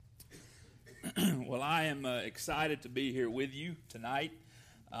Well, I am excited to be here with you tonight.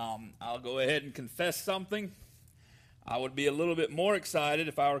 I'll go ahead and confess something. I would be a little bit more excited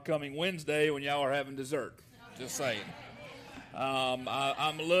if I were coming Wednesday when y'all are having dessert. Just saying. I'm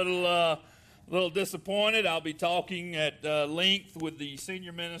a little disappointed. I'll be talking at length with the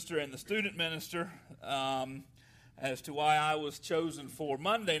senior minister and the student minister as to why I was chosen for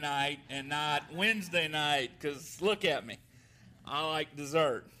Monday night and not Wednesday night, because look at me. I like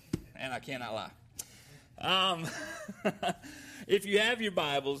dessert, and I cannot lie. If you have your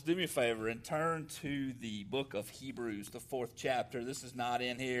Bibles, do me a favor and turn to the book of Hebrews, the 4th chapter. This is not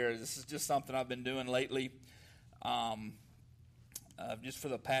in here. This is just something I've been doing lately, just for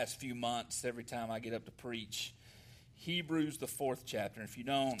the past few months, every time I get up to preach. Hebrews, the 4th chapter. If you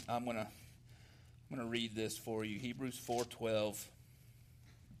don't, I'm going to read this for you. Hebrews 4:12.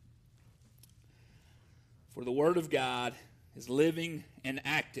 For the word of God is living and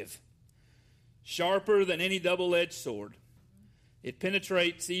active, sharper than any double-edged sword. It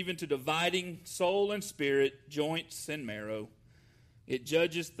penetrates even to dividing soul and spirit, joints and marrow. It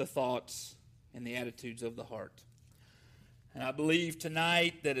judges the thoughts and the attitudes of the heart. And I believe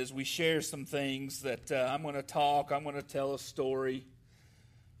tonight that as we share some things that I'm going to tell a story.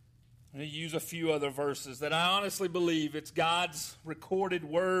 I'm going to use a few other verses that I honestly believe it's God's recorded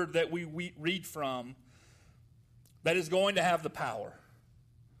word that we read from that is going to have the power.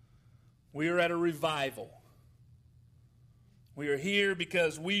 We are at a revival. We are here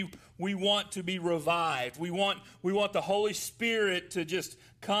because we want to be revived. We want the Holy Spirit to just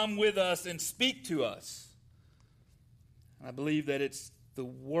come with us and speak to us. And I believe that it's the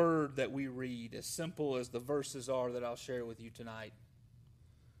word that we read, as simple as the verses are that I'll share with you tonight.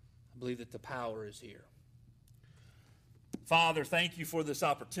 I believe that the power is here. Father, thank you for this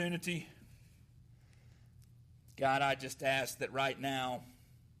opportunity. God, I just ask that right now,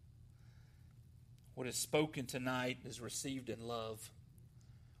 what is spoken tonight is received in love,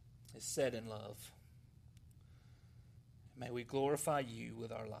 is said in love. May we glorify you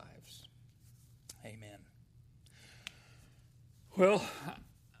with our lives. Amen. Well,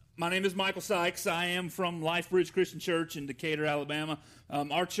 my name is Michael Sykes. I am from LifeBridge Christian Church in Decatur, Alabama.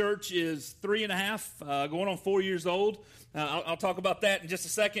 Our church is 3.5, going on 4 years old. I'll talk about that in just a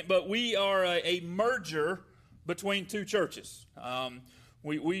second, but we are a merger between two churches.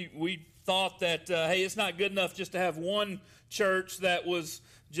 We thought that, hey, it's not good enough just to have one church that was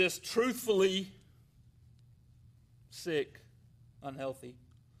just truthfully sick, unhealthy,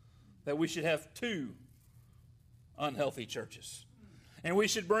 that we should have two unhealthy churches. And we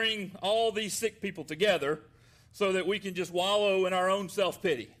should bring all these sick people together so that we can just wallow in our own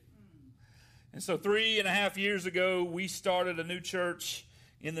self-pity. And so 3.5 years ago, we started a new church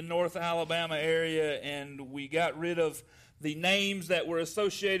in the North Alabama area, and we got rid of the names that were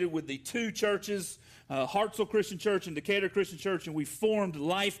associated with the two churches, Hartselle Christian Church and Decatur Christian Church, and we formed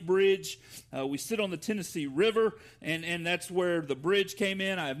LifeBridge. We sit on the Tennessee River, and that's where the bridge came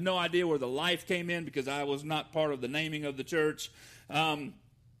in. I have no idea where the life came in because I was not part of the naming of the church. And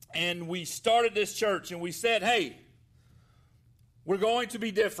we started this church, and we said, hey, we're going to be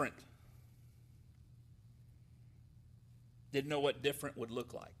different. Didn't know what different would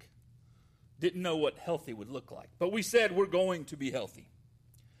look like. Didn't know what healthy would look like. But we said we're going to be healthy.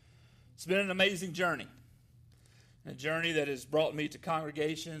 It's been an amazing journey. A journey that has brought me to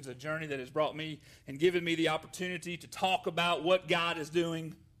congregations, a journey that has brought me and given me the opportunity to talk about what God is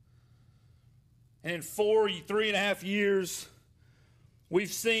doing. And in 3.5 years,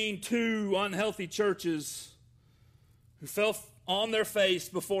 we've seen two unhealthy churches who fell on their face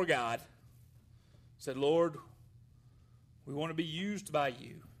before God, said, Lord, we want to be used by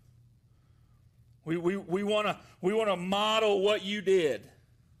you. We want to model what you did.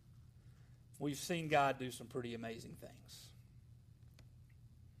 We've seen God do some pretty amazing things.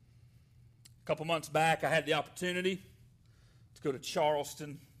 A couple months back, I had the opportunity to go to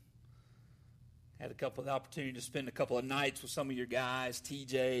Charleston. Had the opportunity to spend a couple of nights with some of your guys,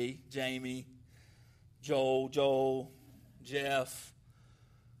 TJ, Jamie, Joel, Jeff.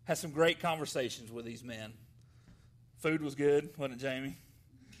 Had some great conversations with these men. Food was good, wasn't it, Jamie?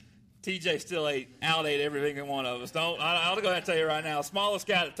 TJ still ate everything in one of us. I'll go ahead and tell you right now, smallest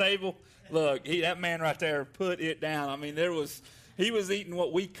guy at the table, look, that man right there put it down. I mean, he was eating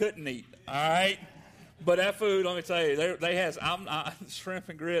what we couldn't eat, all right? But that food, let me tell you, they had shrimp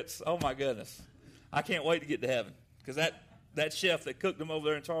and grits. Oh, my goodness. I can't wait to get to heaven because that chef that cooked them over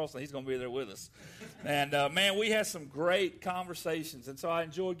there in Charleston, he's going to be there with us. And, man, we had some great conversations. And so I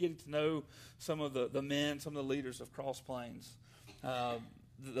enjoyed getting to know some of the men, some of the leaders of Cross Plains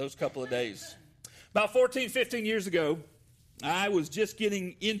those couple of days. About 14, 15 years ago, I was just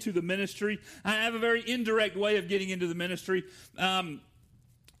getting into the ministry. I have a very indirect way of getting into the ministry.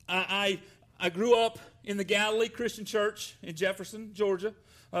 I grew up in the Galilee Christian Church in Jefferson, Georgia.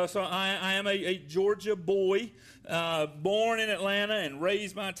 So I am a Georgia boy, born in Atlanta and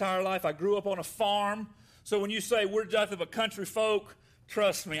raised my entire life. I grew up on a farm. So when you say we're just of a country folk,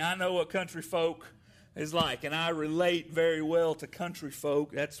 trust me, I know what country folk is like. And I relate very well to country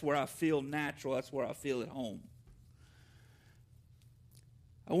folk. That's where I feel natural. That's where I feel at home.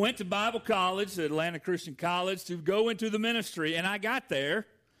 I went to Bible college, at Atlanta Christian College, to go into the ministry. And I got there,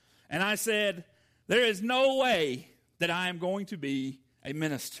 and I said, there is no way that I am going to be a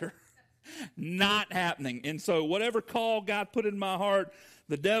minister. Not happening. And so whatever call God put in my heart,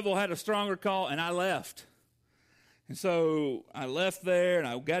 the devil had a stronger call, and I left. And so I left there, and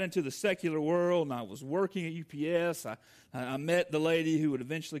I got into the secular world, and I was working at UPS. I met the lady who would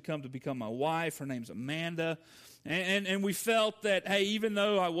eventually come to become my wife. Her name's Amanda. And we felt that, hey, even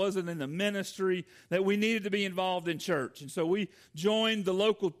though I wasn't in the ministry, that we needed to be involved in church. And so we joined the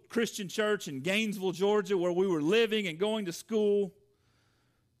local Christian church in Gainesville, Georgia, where we were living and going to school.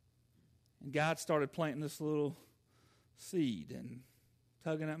 And God started planting this little seed and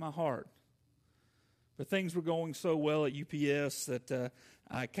tugging at my heart. But things were going so well at UPS that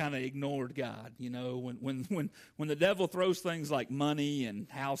I kind of ignored God. You know, when the devil throws things like money and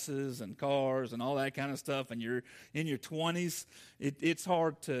houses and cars and all that kind of stuff, and you're in your 20s,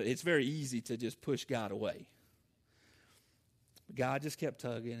 it's very easy to just push God away. But God just kept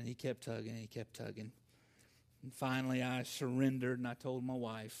tugging, and he kept tugging, and he kept tugging. And finally I surrendered, and I told my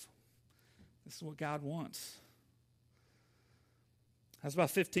wife, this is what God wants. That was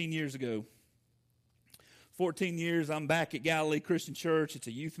about 15 years ago. 14 years, I'm back at Galilee Christian Church. It's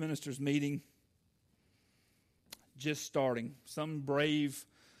a youth ministers meeting. Just starting. Some brave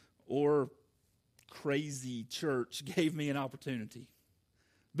or crazy church gave me an opportunity.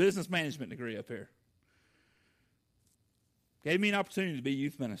 Business management degree up here. Gave me an opportunity to be a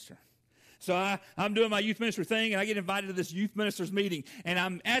youth minister. So I'm doing my youth minister thing, and I get invited to this youth ministers meeting. And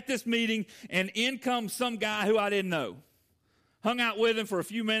I'm at this meeting, and in comes some guy who I didn't know. Hung out with him for a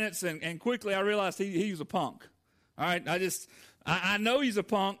few minutes, and quickly I realized he was a punk. All right, I know he's a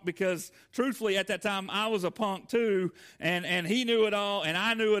punk because, truthfully, at that time, I was a punk too, and he knew it all, and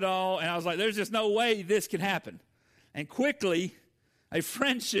I knew it all, and I was like, there's just no way this can happen. And quickly, a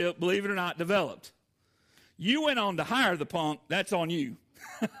friendship, believe it or not, developed. You went on to hire the punk, that's on you.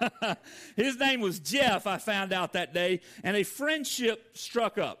 His name was Jeff, I found out that day, and a friendship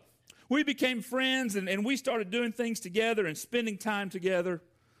struck up. We became friends, and we started doing things together and spending time together.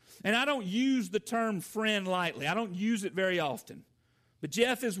 And I don't use the term friend lightly. I don't use it very often. But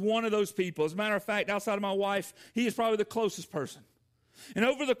Jeff is one of those people. As a matter of fact, outside of my wife, he is probably the closest person. And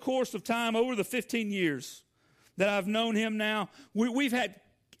over the course of time, over the 15 years that I've known him now, we've had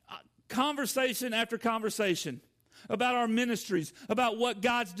conversation after conversation about our ministries, about what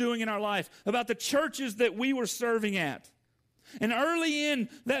God's doing in our life, about the churches that we were serving at. And early in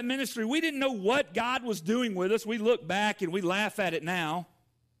that ministry, we didn't know what God was doing with us. We look back and we laugh at it now.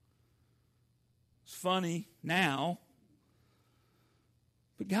 It's funny now.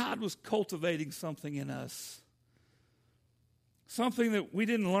 But God was cultivating something in us. Something that we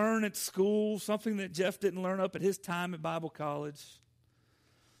didn't learn at school. Something that Jeff didn't learn up at his time at Bible college.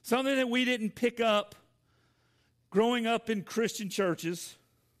 Something that we didn't pick up growing up in Christian churches.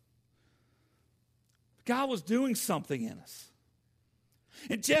 God was doing something in us.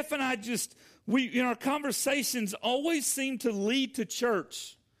 And Jeff and I we in our conversations always seem to lead to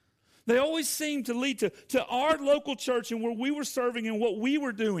church. They always seem to lead to our local church and where we were serving and what we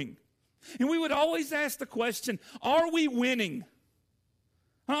were doing. And we would always ask the question, are we winning?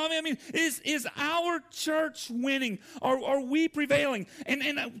 I mean, is our church winning? Are we prevailing?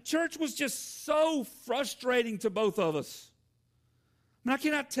 And church was just so frustrating to both of us. And I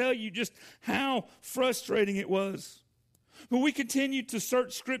cannot tell you just how frustrating it was. But we continued to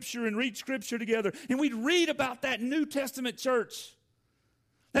search Scripture and read Scripture together. And we'd read about that New Testament church.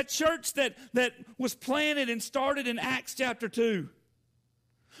 That church that was planted and started in Acts chapter 2.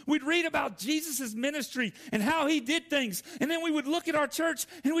 We'd read about Jesus' ministry and how he did things. And then we would look at our church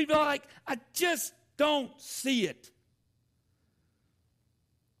and we'd be like, I just don't see it.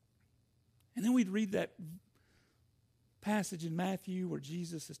 And then we'd read that passage in Matthew where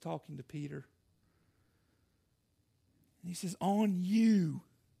Jesus is talking to Peter. And he says, on you,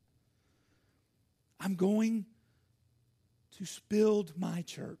 I'm going to build my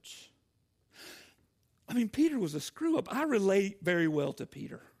church. I mean, Peter was a screw up. I relate very well to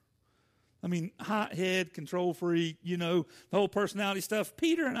Peter. I mean, hothead, control freak, the whole personality stuff.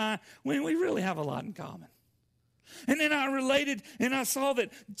 Peter and I, we really have a lot in common. And then I related and I saw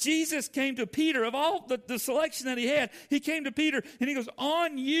that Jesus came to Peter. Of all the selection that he had, he came to Peter and he goes,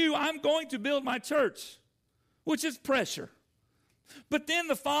 on you, I'm going to build my church, which is pressure. But then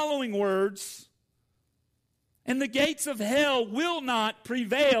the following words, and the gates of hell will not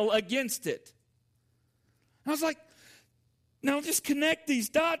prevail against it. I was like, now just connect these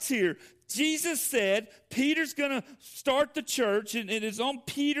dots here. Jesus said Peter's going to start the church, and it is on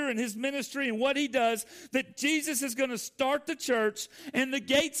Peter and his ministry and what he does, that Jesus is going to start the church, and the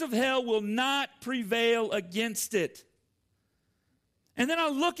gates of hell will not prevail against it. And then I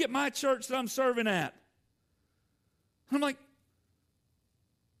look at my church that I'm serving at. I'm like,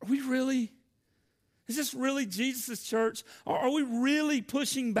 are we really? Is this really Jesus' church? Or are we really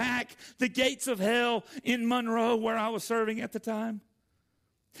pushing back the gates of hell in Monroe where I was serving at the time?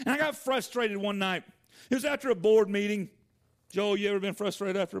 And I got frustrated one night. It was after a board meeting. Joel, you ever been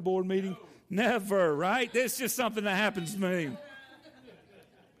frustrated after a board meeting? No. Never, right? It's just something that happens to me.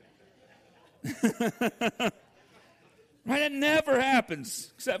 Right? It never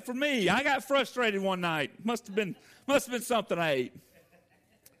happens, except for me. I got frustrated one night. Must have been something I ate.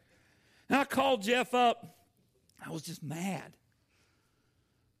 And I called Jeff up. I was just mad. I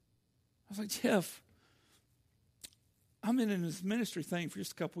was like, Jeff, I'm in this ministry thing for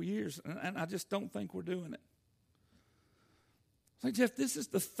just a couple of years, and I just don't think we're doing it. I was like, Jeff, this is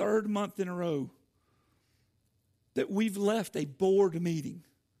the third month in a row that we've left a board meeting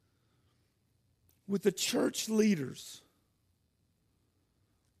with the church leaders.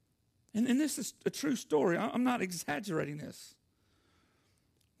 And this is a true story. I'm not exaggerating this.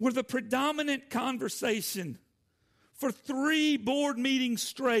 Where the predominant conversation for 3 board meetings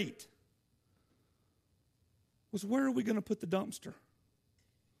straight was, where are we going to put the dumpster?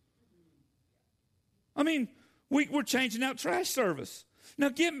 I mean, we're changing out trash service.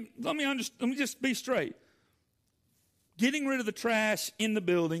 Now, let me just be straight. Getting rid of the trash in the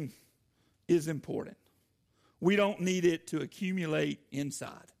building is important. We don't need it to accumulate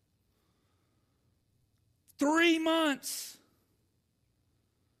inside. 3 months.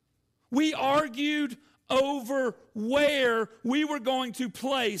 We argued over where we were going to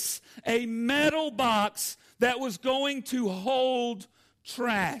place a metal box that was going to hold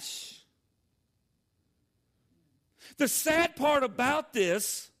trash. The sad part about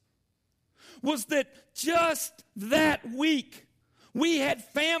this was that just that week, we had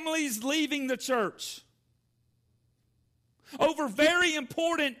families leaving the church over very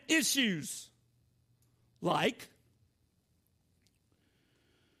important issues, like,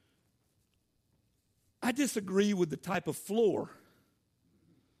 I disagree with the type of floor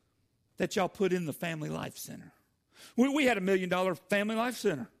that y'all put in the Family Life Center. We had $1 million Family Life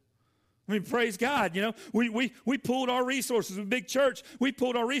Center. I mean, praise God, you know. We pulled our resources, a big church. We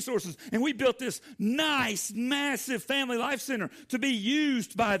pulled our resources, and we built this nice, massive Family Life Center to be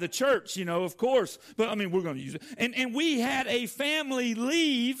used by the church, you know, of course. But, I mean, we're going to use it. And we had a family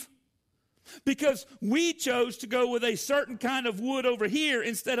leave because we chose to go with a certain kind of wood over here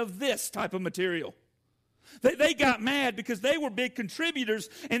instead of this type of material. They got mad because they were big contributors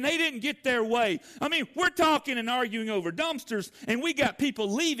and they didn't get their way. I mean, we're talking and arguing over dumpsters, and we got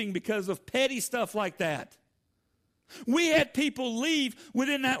people leaving because of petty stuff like that. We had people leave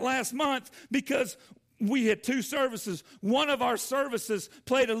within that last month because we had 2 services. One of our services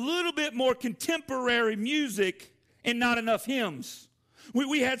played a little bit more contemporary music and not enough hymns.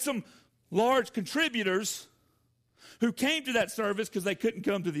 We had some large contributors who came to that service because they couldn't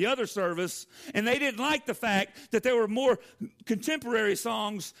come to the other service, and they didn't like the fact that there were more contemporary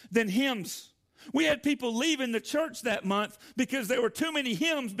songs than hymns. We had people leaving the church that month because there were too many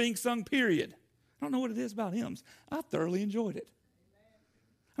hymns being sung, period. I don't know what it is about hymns. I thoroughly enjoyed it.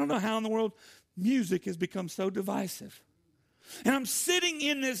 I don't know how in the world music has become so divisive. And I'm sitting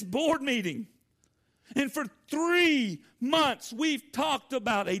in this board meeting, and for 3 months we've talked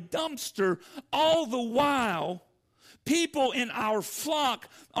about a dumpster, all the while people in our flock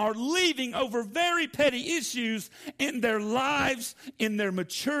are leaving over very petty issues, and their lives, in their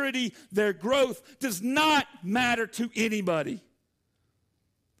maturity, their growth does not matter to anybody.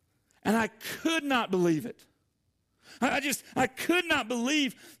 And I could not believe it. I could not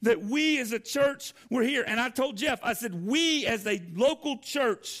believe that we as a church were here. And I told Jeff, I said, we as a local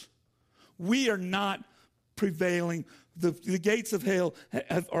church, we are not prevailing. The gates of hell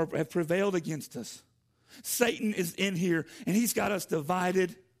have prevailed against us. Satan is in here, and he's got us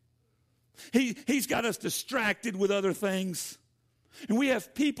divided. He's got us distracted with other things. And we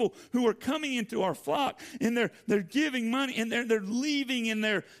have people who are coming into our flock, and they're giving money, and they're leaving, and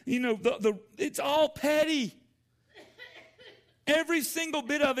they're, you know, it's all petty. Every single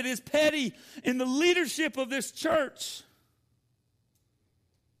bit of it is petty. And the leadership of this church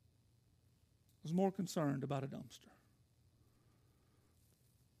was more concerned about a dumpster.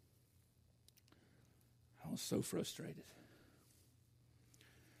 I was so frustrated.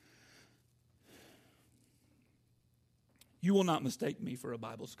 You will not mistake me for a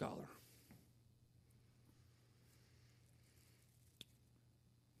Bible scholar.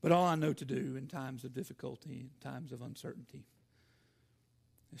 But all I know to do in times of difficulty, in times of uncertainty,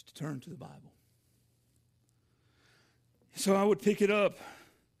 is to turn to the Bible. So I would pick it up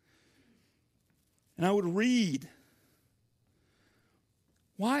and I would read.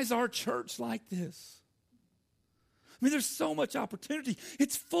 Why is our church like this? I mean, there's so much opportunity.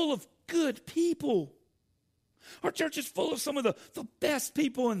 It's full of good people. Our church is full of some of the best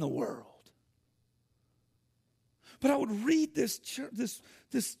people in the world. But I would read this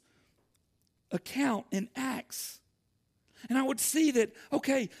account in Acts, and I would see that,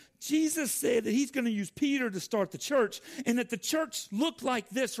 okay, Jesus said that he's going to use Peter to start the church, and that the church looked like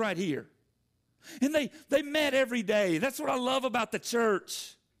this right here. And they met every day. That's what I love about the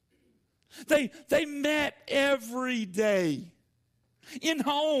church. They met every day in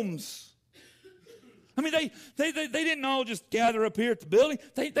homes. I mean, they didn't all just gather up here at the building.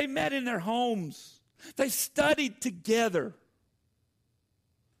 They met in their homes. They studied together.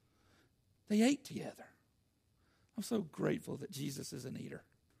 They ate together. I'm so grateful that Jesus is an eater.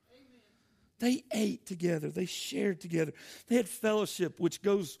 Amen. They ate together. They shared together. They had fellowship, which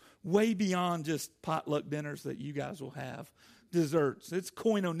goes way beyond just potluck dinners that you guys will have. Desserts. It's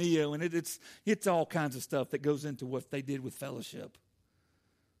koinonia, and it's all kinds of stuff that goes into what they did with fellowship.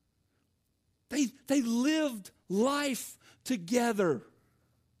 They lived life together.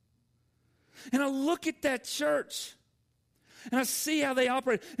 And I look at that church, and I see how they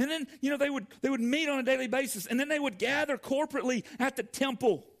operate. And then, they would meet on a daily basis, and then they would gather corporately at the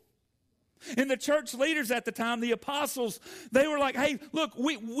temple. And the church leaders at the time, the apostles, they were like, hey, look,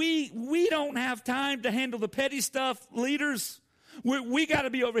 we don't have time to handle the petty stuff, leaders. We got to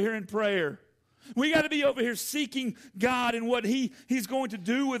be over here in prayer. We got to be over here seeking God and what He's going to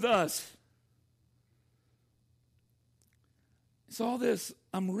do with us. So all this,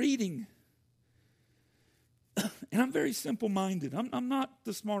 I'm reading. And I'm very simple-minded. I'm not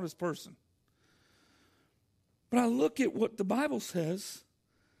the smartest person. But I look at what the Bible says,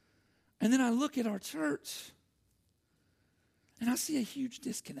 and then I look at our church, and I see a huge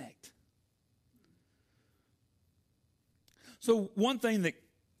disconnect. So one thing that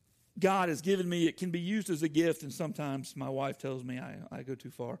God has given me, it can be used as a gift, and sometimes my wife tells me I go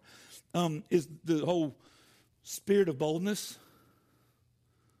too far, is the whole spirit of boldness.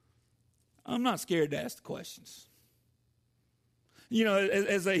 I'm not scared to ask the questions.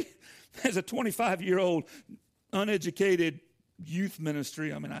 As a 25-year-old uneducated youth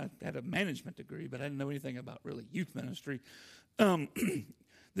ministry, I mean, I had a management degree, but I didn't know anything about really youth ministry.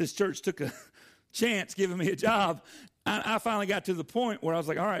 This church took a chance giving me a job. I finally got to the point where I was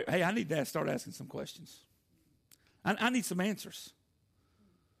like, all right, hey, I need to start asking some questions. I need some answers.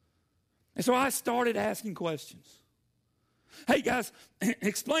 And so I started asking questions. Hey, guys,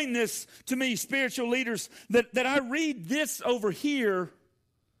 explain this to me, spiritual leaders, that I read this over here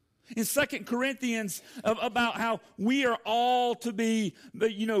in 2 Corinthians about how we are all to be,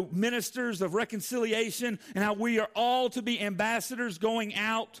 ministers of reconciliation, and how we are all to be ambassadors going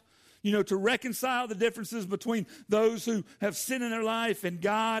out, to reconcile the differences between those who have sin in their life and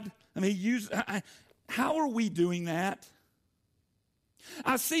God. I mean, how are we doing that?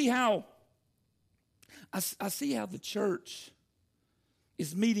 I see how the church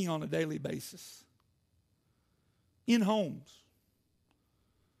is meeting on a daily basis in homes,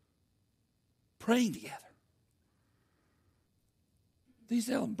 praying together. These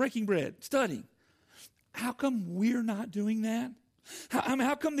elements, breaking bread, studying. How come we're not doing that?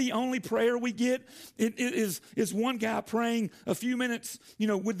 How come the only prayer we get is one guy praying a few minutes,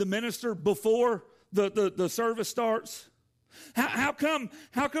 with the minister before the service starts? How come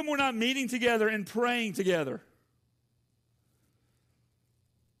we're not meeting together and praying together?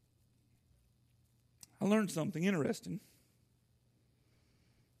 I learned something interesting.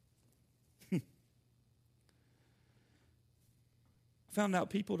 I found out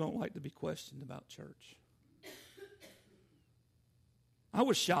people don't like to be questioned about church. I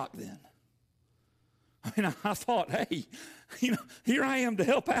was shocked then. I mean, I thought, hey, here I am to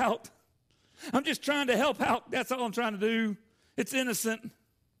help out. I'm just trying to help out. That's all I'm trying to do. It's innocent.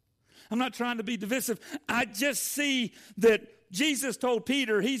 I'm not trying to be divisive. I just see that Jesus told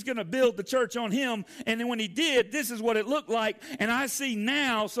Peter he's going to build the church on him. And then when he did, this is what it looked like. And I see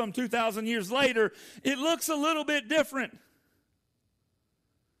now, some 2,000 years later, it looks a little bit different.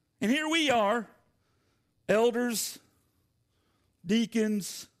 And here we are, elders,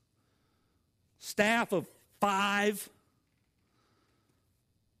 deacons, staff of 5.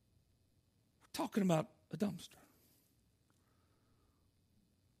 We're talking about a dumpster.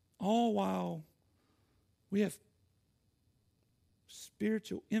 All while we have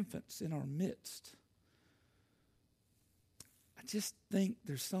spiritual infants in our midst. I just think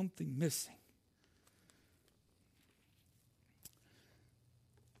there's something missing.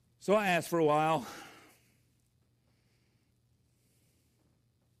 So I asked for a while.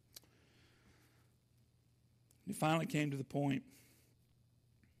 It finally came to the point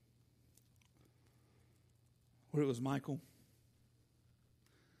where it was, Michael,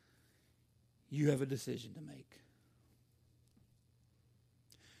 you have a decision to make.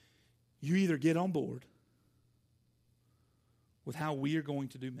 You either get on board with how we are going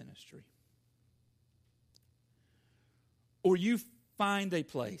to do ministry, or you find a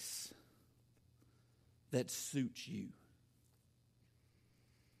place that suits you.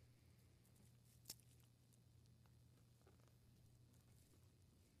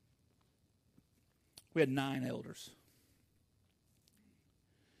 We had 9 elders.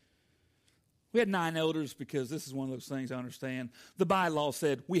 We had 9 elders because this is one of those things I understand. The bylaw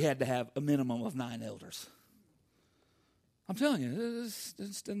said we had to have a minimum of 9 elders. I'm telling you, this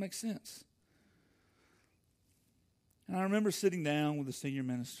doesn't make sense. And I remember sitting down with the senior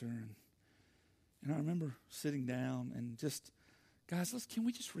minister, and I remember sitting down and just, guys, can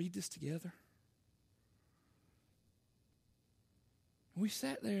we just read this together? And we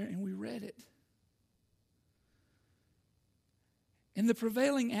sat there and we read it. And the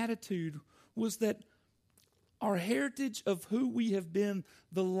prevailing attitude was that our heritage of who we have been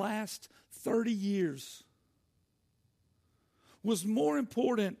the last 30 years was more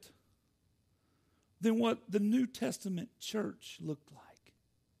important than what the New Testament church looked like.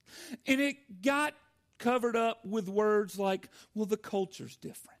 And it got covered up with words like, well, the culture's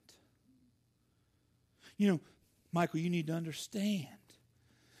different. You know, Michael, you need to understand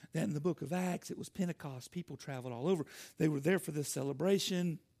that in the book of Acts, it was Pentecost. People traveled all over. They were there for this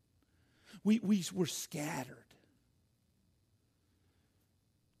celebration. We were scattered.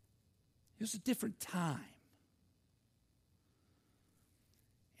 It was a different time.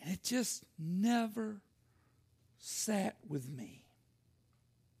 And it just never sat with me.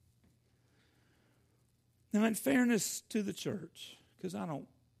 Now, in fairness to the church, because I don't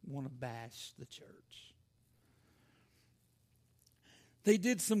want to bash the church, they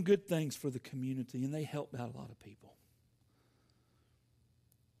did some good things for the community, and they helped out a lot of people.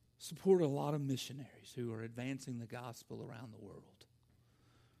 Supported a lot of missionaries who are advancing the gospel around the world.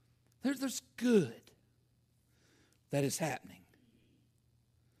 There's good that is happening.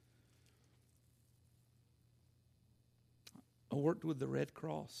 I worked with the Red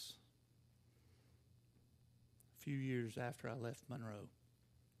Cross a few years after I left Monroe.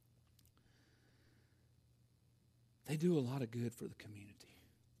 They do a lot of good for the community.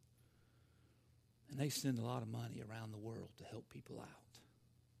 And they send a lot of money around the world to help people out.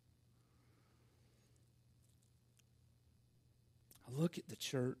 I look at the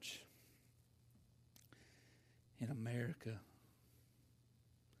church in America,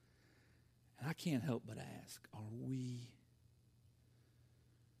 and I can't help but ask, are we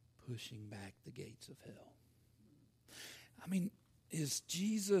pushing back the gates of hell? I mean, is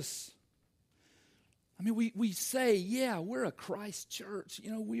Jesus... I mean, we say, yeah, we're a Christ church.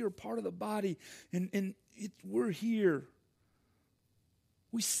 You know, we are part of the body, and we're here.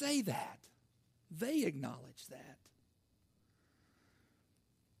 We say that. They acknowledge that.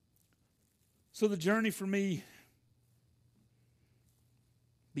 So the journey for me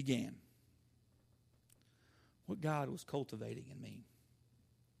began. What God was cultivating in me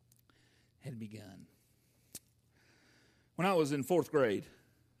had begun. When I was in 4th grade,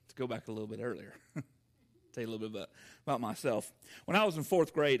 to go back a little bit earlier, tell you a little bit about myself. When I was in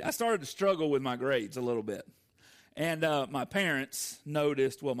 4th grade, I started to struggle with my grades a little bit. And my parents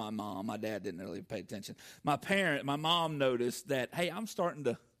noticed, well, my dad didn't really pay attention. My mom noticed that, hey, I'm starting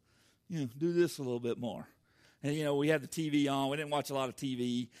to, do this a little bit more. And, we had the TV on. We didn't watch a lot of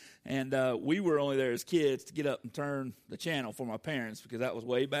TV. And we were only there as kids to get up and turn the channel for my parents, because that was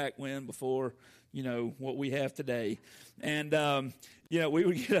way back when, before, what we have today. And, we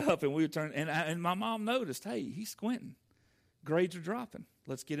would get up and we would turn. And my mom noticed, hey, he's squinting. Grades are dropping.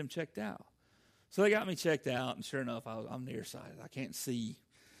 Let's get him checked out. So they got me checked out. And sure enough, I'm nearsighted. I can't see,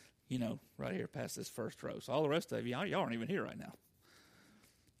 right here past this first row. So all the rest of y'all aren't even here right now.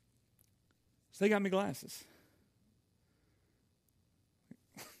 So they got me glasses.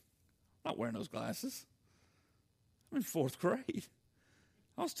 I'm not wearing those glasses. I'm in 4th grade.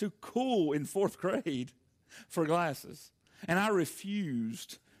 I was too cool in 4th grade for glasses. And I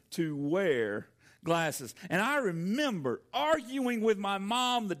refused to wear glasses. And I remember arguing with my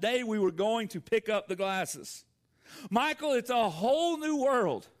mom the day we were going to pick up the glasses. Michael, it's a whole new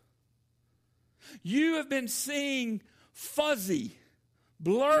world. You have been seeing fuzzy,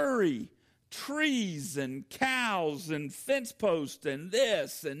 blurry trees and cows and fence posts and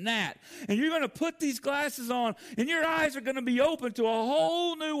this and that. And you're going to put these glasses on and your eyes are going to be open to a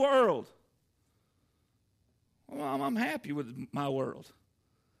whole new world. Well, I'm happy with my world.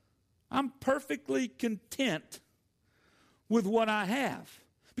 I'm perfectly content with what I have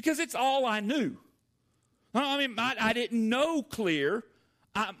because it's all I knew. I mean, I didn't know clear.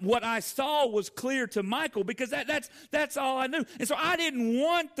 What I saw was clear to Michael because that's all I knew. And so I didn't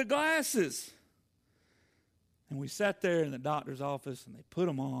want the glasses. And we sat there in the doctor's office and they put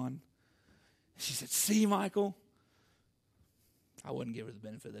them on. She said, "See, Michael?" I wouldn't give her the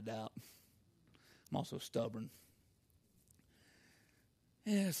benefit of the doubt. I'm also stubborn.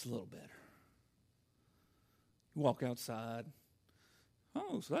 Yeah, it's a little better. You walk outside.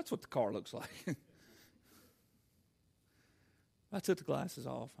 Oh, so that's what the car looks like. I took the glasses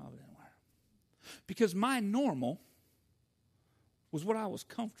off. I didn't wear them. Because my normal was what I was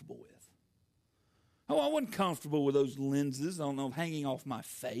comfortable with. Oh, I wasn't comfortable with those lenses, I don't know, hanging off my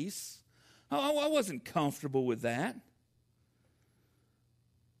face. Oh, I wasn't comfortable with that.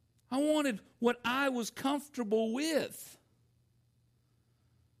 I wanted what I was comfortable with.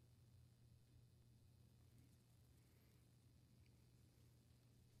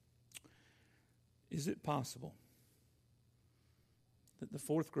 Is it possible that the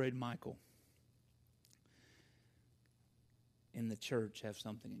 4th grade Michael and the church have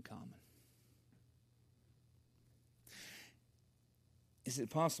something in common? Is it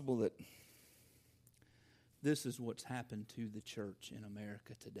possible that this is what's happened to the church in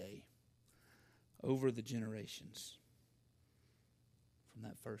America today over the generations from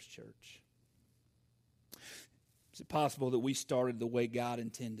that first church? Is it possible that we started the way God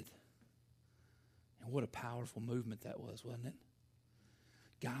intended? And what a powerful movement that was, wasn't it?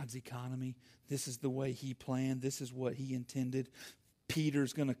 God's economy. This is the way He planned. This is what He intended.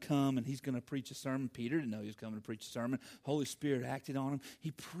 Peter's going to come and he's going to preach a sermon. Peter didn't know he was coming to preach a sermon. Holy Spirit acted on him.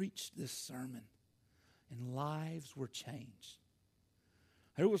 He preached this sermon and lives were changed.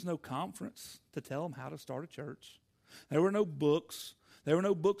 There was no conference to tell them how to start a church. There were no books. There were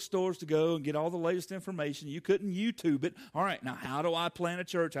no bookstores to go and get all the latest information. You couldn't YouTube it. All right, now how do I plant a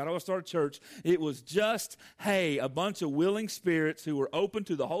church? How do I start a church? It was just, hey, a bunch of willing spirits who were open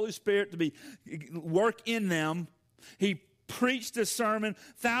to the Holy Spirit to be work in them. He preached a sermon.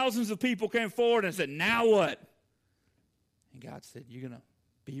 Thousands of people came forward and said, now what? And God said, you're going to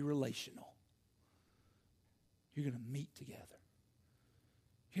be relational. You're going to meet together.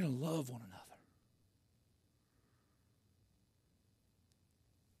 You're going to love one another.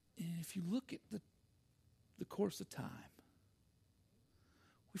 And if you look at the course of time,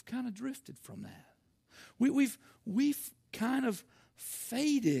 we've kind of drifted from that. We've kind of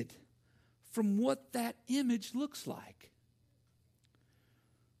faded from what that image looks like.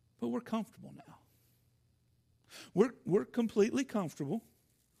 But we're comfortable now. We're completely comfortable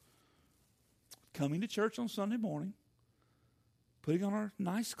coming to church on Sunday morning, putting on our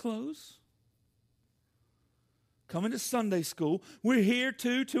nice clothes, coming to Sunday school. We're here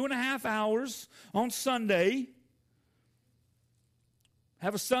 2.5 hours on Sunday.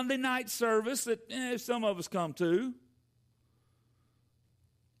 Have a Sunday night service that some of us come to.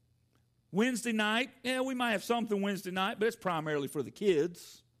 Wednesday night, we might have something Wednesday night, but it's primarily for the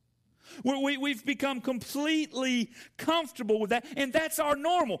kids. We've become completely comfortable with that, and that's our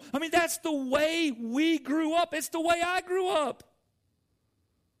normal. I mean, that's the way we grew up. It's the way I grew up.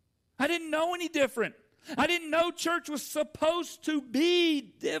 I didn't know any different. I didn't know church was supposed to be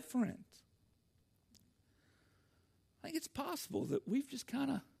different. I think it's possible that we've just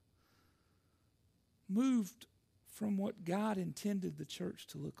kind of moved from what God intended the church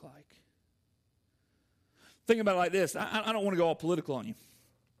to look like. Think about it like this. I don't want to go all political on you.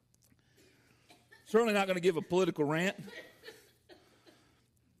 Certainly not going to give a political rant.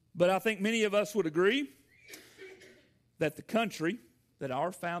 But I think many of us would agree that the country that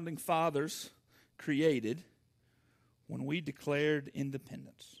our founding fathers created when we declared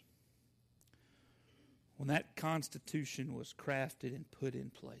independence, when that Constitution was crafted and put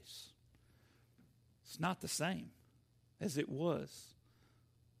in place, it's not the same as it was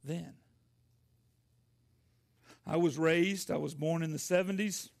then. I was born in the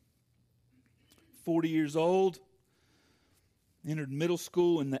 70s, 40 years old, entered middle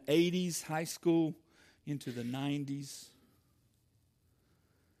school in the 80s, high school into the 90s.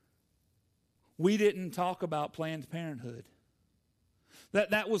 we didn't talk about Planned Parenthood.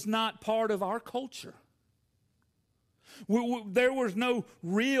 That was not part of our culture. There was no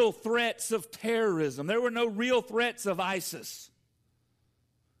real threats of terrorism. There were no real threats of ISIS.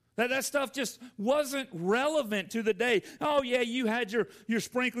 That stuff just wasn't relevant to the day. Oh, yeah, you had your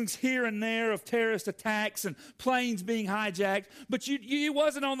sprinklings here and there of terrorist attacks and planes being hijacked, but it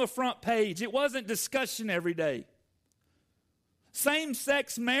wasn't on the front page. It wasn't discussion every day.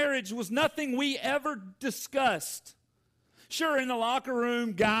 Same-sex marriage was nothing we ever discussed. Sure, in the locker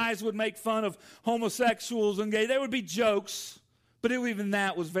room, guys would make fun of homosexuals and gay. There would be jokes, but even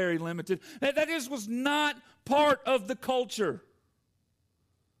that was very limited. That just was not part of the culture.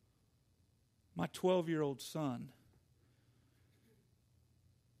 My 12-year-old son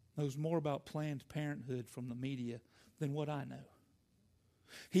knows more about Planned Parenthood from the media than what I know.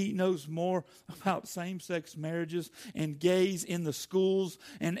 He knows more about same-sex marriages and gays in the schools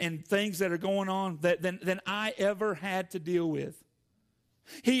and things that are going on than I ever had to deal with.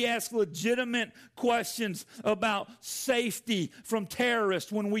 He asks legitimate questions about safety from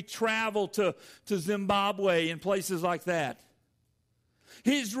terrorists when we travel to Zimbabwe and places like that.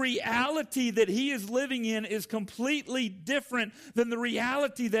 His reality that he is living in is completely different than the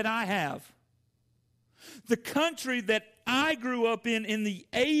reality that I have. The country that I grew up in the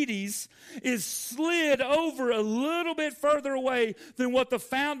 80s is slid over a little bit further away than what the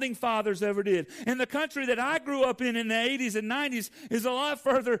founding fathers ever did. And the country that I grew up in the 80s and 90s is a lot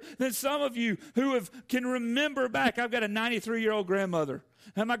further than some of you who can remember back. I've got a 93-year-old grandmother.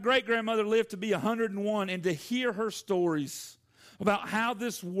 And my great-grandmother lived to be 101, and to hear her stories about how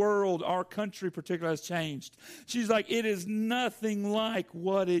this world, our country particularly, has changed. She's like, it is nothing like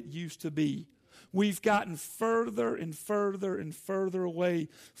what it used to be. We've gotten further and further and further away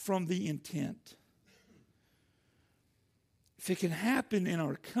from the intent. If it can happen in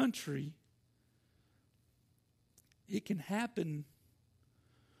our country, it can happen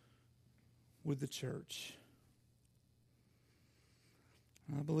with the church.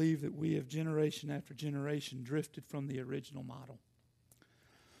 I believe that we have generation after generation drifted from the original model.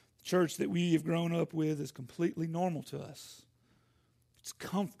 The church that we have grown up with is completely normal to us. It's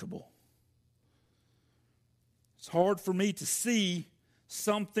comfortable. It's hard for me to see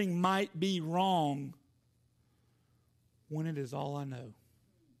something might be wrong when it is all I know.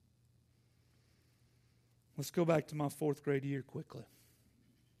 Let's go back to my 4th grade year quickly.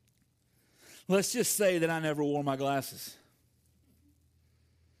 Let's just say that I never wore my glasses.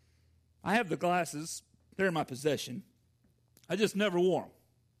 I have the glasses. They're in my possession. I just never wore them.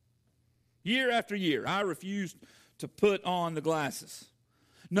 Year after year, I refused to put on the glasses,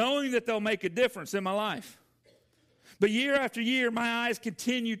 knowing that they'll make a difference in my life. But year after year, my eyes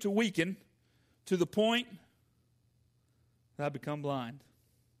continue to weaken to the point that I become blind.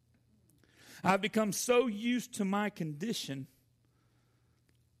 I've become so used to my condition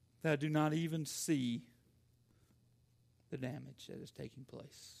that I do not even see the damage that is taking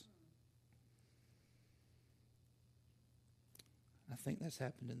place. I think that's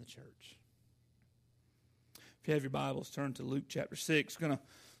happened in the church. If you have your Bibles, turn to Luke chapter 6. We're going to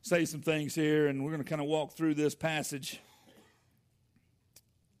say some things here, and we're going to kind of walk through this passage.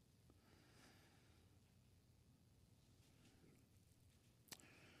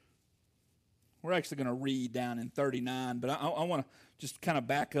 We're actually going to read down in 39, but I want to just kind of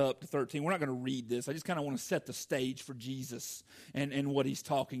back up to 13. We're not going to read this. I just kind of want to set the stage for Jesus and what he's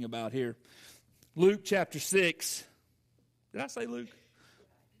talking about here. Luke chapter 6. Did I say Luke?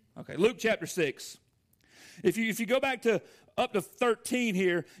 Okay, Luke chapter 6. If you go back to up to 13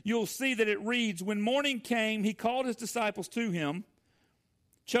 here, you'll see that it reads, when morning came, he called his disciples to him,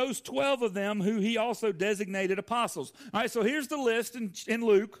 chose 12 of them who he also designated apostles. All right, so here's the list in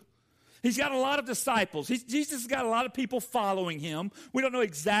Luke. He's got a lot of disciples. Jesus has got a lot of people following him. We don't know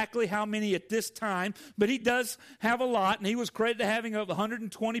exactly how many at this time, but he does have a lot, and he was credited to having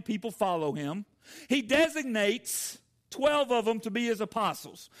 120 people follow him. He designates 12 of them to be his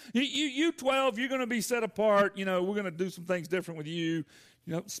apostles. You 12, you're going to be set apart. You know, we're going to do some things different with you.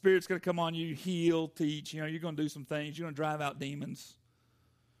 You know, the Spirit's going to come on you, heal, teach. You know, you're going to do some things. You're going to drive out demons.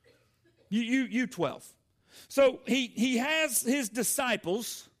 You 12. So he has his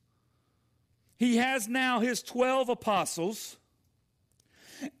disciples. He has now his 12 apostles.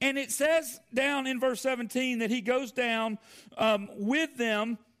 And it says down in verse 17 that he goes down with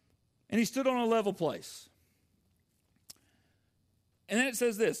them, and he stood on a level place. And then it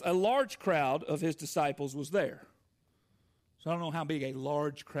says this, a large crowd of his disciples was there. So I don't know how big a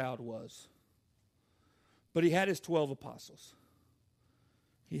large crowd was. But he had his 12 apostles.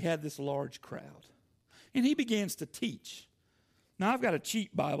 He had this large crowd. And he begins to teach. Now, I've got a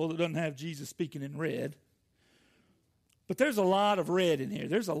cheap Bible that doesn't have Jesus speaking in red. But there's a lot of red in here.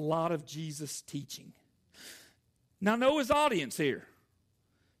 There's a lot of Jesus teaching. Now, know his audience here.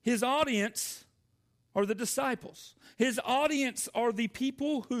 His audience are the disciples. His audience are the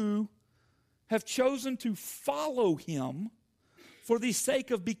people who have chosen to follow him for the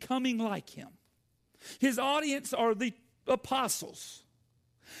sake of becoming like him. His audience are the apostles.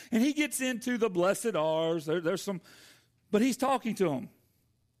 And he gets into the blessed are's. There's some, but he's talking to them.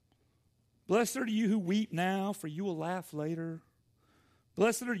 Blessed are you who weep now, for you will laugh later.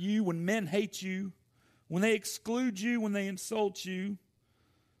 Blessed are you when men hate you, when they exclude you, when they insult you.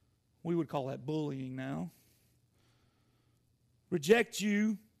 We would call that bullying now. Reject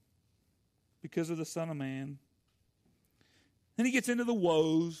you because of the Son of Man. Then he gets into the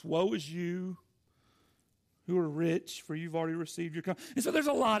woes. Woe is you who are rich, for you've already received your And so there's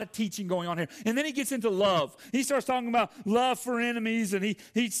a lot of teaching going on here. And then he gets into love. He starts talking about love for enemies, and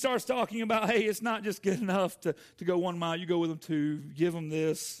he starts talking about, hey, it's not just good enough to go 1 mile. You go with them 2. Give them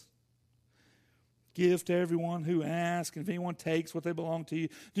this. Give to everyone who asks, and if anyone takes what they belong to you,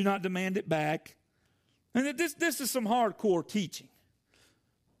 do not demand it back. And this is some hardcore teaching.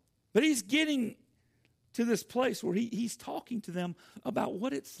 But he's getting to this place where he's talking to them about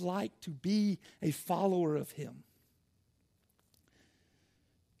what it's like to be a follower of him.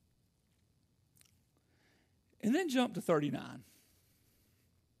 And then jump to 39.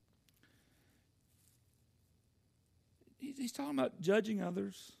 He's talking about judging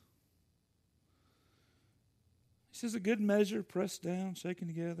others. He says, a good measure, pressed down, shaken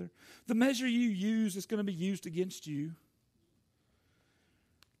together. The measure you use is going to be used against you.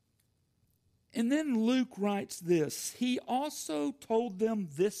 And then Luke writes this. He also told them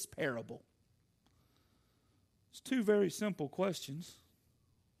this parable. It's 2 very simple questions.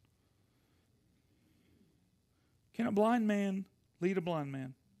 Can a blind man lead a blind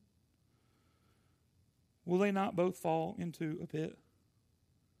man? Will they not both fall into a pit?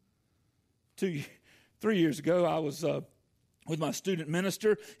 3 years ago, I was with my student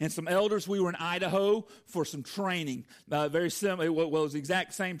minister and some elders. We were in Idaho for some training. Very similar. It was the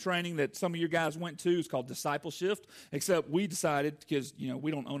exact same training that some of your guys went to. It's called discipleship, except we decided, because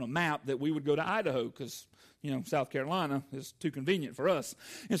we don't own a map, that we would go to Idaho because South Carolina is too convenient for us.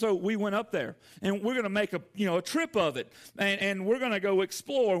 And so we went up there, and we're going to make a trip of it, and we're going to go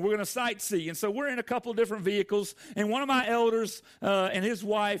explore. We're going to sightsee. And so we're in a couple of different vehicles, and one of my elders and his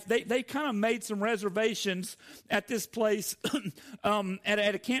wife, they kind of made some reservations at this place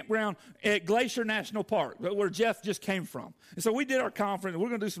at a campground at Glacier National Park, where Jeff just came from. And so we did our conference, and we're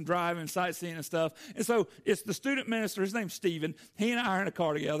going to do some driving and sightseeing and stuff. And so it's the student minister, his name's Stephen. He and I are in a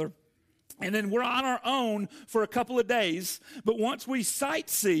car together. And then we're on our own for a couple of days. But once we do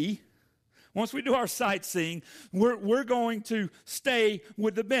our sightseeing, we're going to stay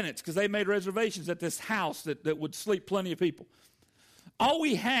with the Bennetts, because they made reservations at this house that would sleep plenty of people. All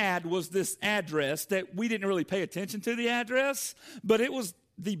we had was this address that we didn't really pay attention to the address, but it was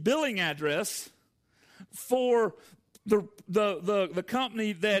the billing address for the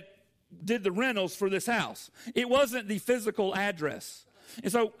company that did the rentals for this house. It wasn't the physical address.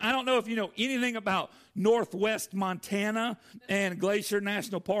 And so I don't know if you know anything about Northwest Montana and Glacier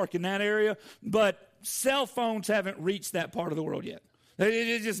National Park in that area, but cell phones haven't reached that part of the world yet.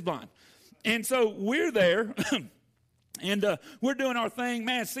 It's just blind. And so we're there, and we're doing our thing,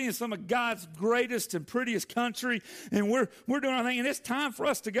 man, seeing some of God's greatest and prettiest country, and we're doing our thing, and it's time for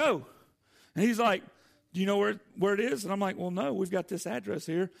us to go. And he's like, do you know where it is? And I'm like, well, no, we've got this address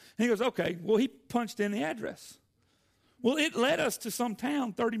here. And he goes, okay. Well, he punched in the address. Well, it led us to some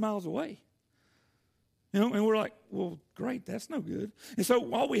town 30 miles away. And we're like, well, great, that's no good. And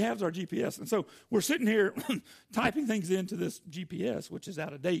so all we have is our GPS. And so we're sitting here typing things into this GPS, which is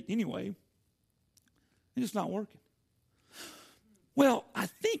out of date anyway. And it's not working. Well, I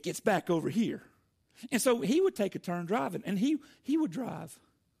think it's back over here. And so he would take a turn driving, and he would drive.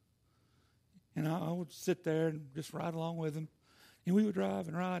 And I would sit there and just ride along with him. And we would drive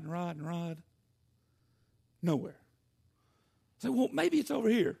and ride and ride and ride. Nowhere. I said, well, maybe it's over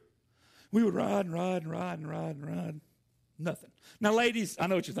here. We would ride and ride and ride and ride and ride. Nothing. Now, ladies, I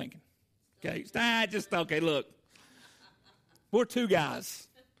know what you're thinking. Okay, okay, look. We're 2 guys.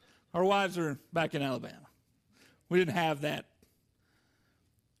 Our wives are back in Alabama. We didn't have that.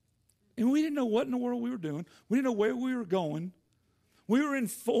 And we didn't know what in the world we were doing. We didn't know where we were going. We were in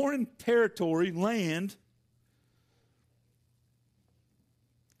foreign territory, land.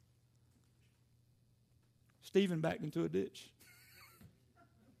 Stephen backed into a ditch.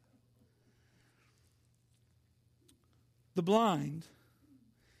 The blind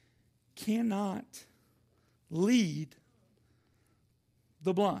cannot lead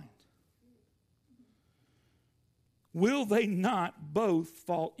the blind? Will they not both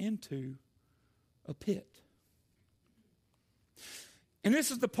fall into a pit? And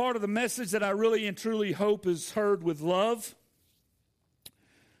this is the part of the message that I really and truly hope is heard with love.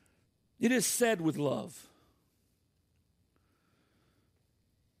 It is said with love.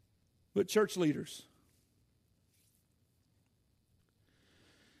 But church leaders,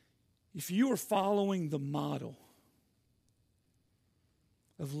 if you are following the model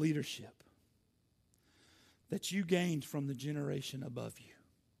of leadership that you gained from the generation above you,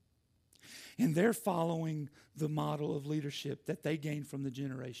 and they're following the model of leadership that they gained from the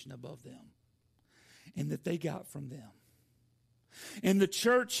generation above them and that they got from them, and the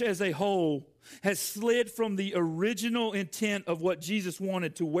church as a whole has slid from the original intent of what Jesus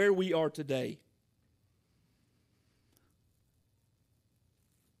wanted to where we are today,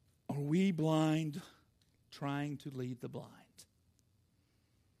 are we blind trying to lead the blind?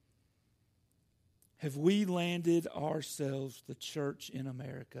 Have we landed ourselves, the church in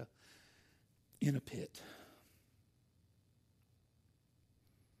America, in a pit?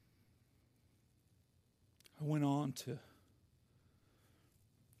 I went on to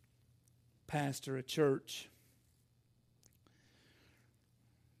pastor a church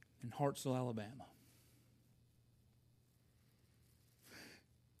in Hartselle, Alabama.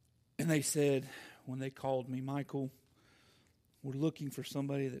 And they said, when they called me, Michael, we're looking for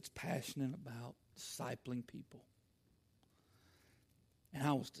somebody that's passionate about discipling people. And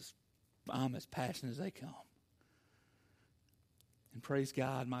I'm as passionate as they come. And praise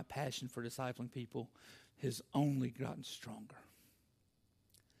God, my passion for discipling people has only gotten stronger.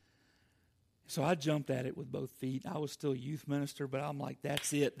 So I jumped at it with both feet. I was still a youth minister, but I'm like,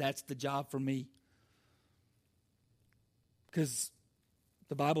 that's it. That's the job for me. Because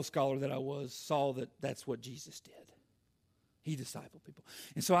the Bible scholar that I was saw that that's what Jesus did. He discipled people.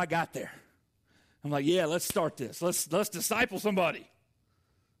 And so I got there. I'm like, yeah, let's start this. Let's disciple somebody.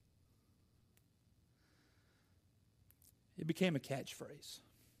 It became a catchphrase.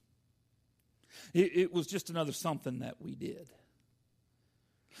 It was just another something that we did.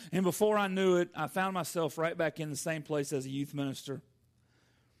 And before I knew it, I found myself right back in the same place as a youth minister.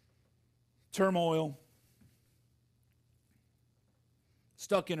 Turmoil.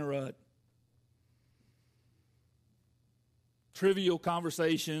 Stuck in a rut. Trivial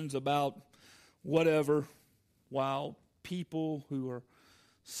conversations about whatever, while people who are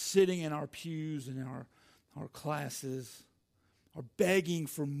sitting in our pews and in our classes are begging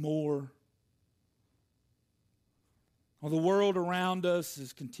for more. While the world around us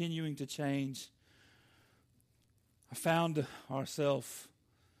is continuing to change, I found ourselves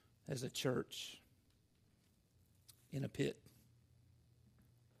as a church in a pit.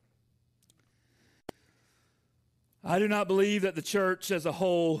 I do not believe that the church as a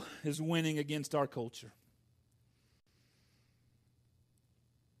whole is winning against our culture.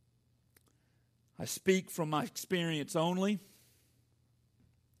 I speak from my experience only.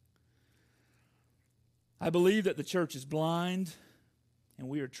 I believe that the church is blind, and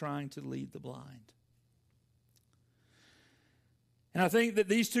we are trying to lead the blind. And I think that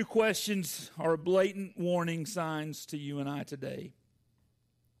these two questions are blatant warning signs to you and I today.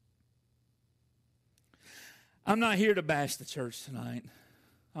 I'm not here to bash the church tonight.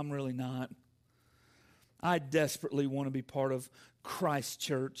 I'm really not. I desperately want to be part of Christ's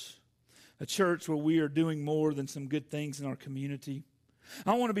church, a church where we are doing more than some good things in our community.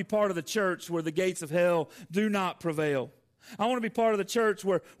 I want to be part of the church where the gates of hell do not prevail. I want to be part of the church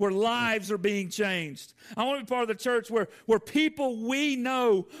where lives are being changed. I want to be part of the church where people we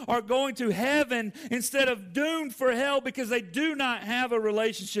know are going to heaven instead of doomed for hell because they do not have a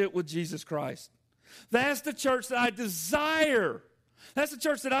relationship with Jesus Christ. That's the church that I desire. That's the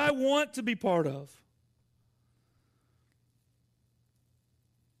church that I want to be part of.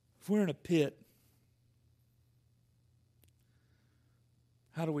 If we're in a pit,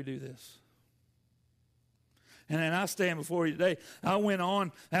 how do we do this? And I stand before you today. I went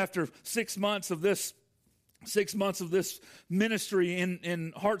on after 6 months of this ministry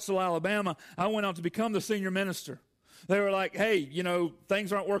in Hartselle, Alabama. I went on to become the senior minister. They were like, hey,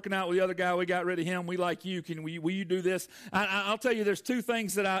 things aren't working out with the other guy. We got rid of him. We like you. Will you do this? I'll tell you, there's two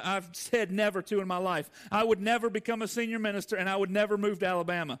things that I've said never to in my life. I would never become a senior minister, and I would never move to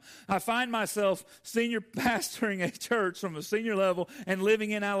Alabama. I find myself senior pastoring a church from a senior level and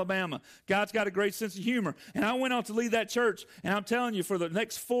living in Alabama. God's got a great sense of humor. And I went on to lead that church, and I'm telling you, for the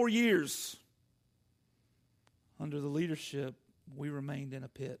next 4 years, under the leadership, we remained in a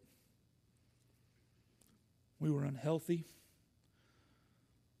pit. We were unhealthy.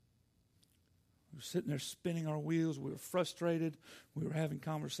 We were sitting there spinning our wheels. We were frustrated. We were having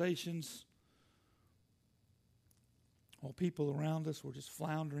conversations. While people around us were just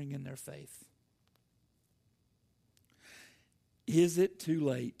floundering in their faith. Is it too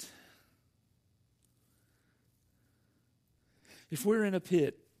late? If we're in a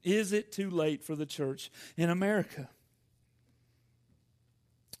pit, is it too late for the church in America?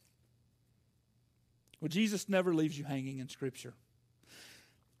 Well, Jesus never leaves you hanging in Scripture.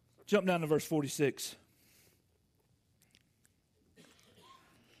 Jump down to verse 46.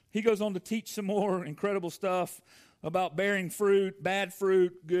 He goes on to teach some more incredible stuff about bearing fruit, bad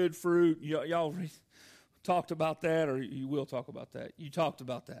fruit, good fruit. Y'all talked about that, or you will talk about that. You talked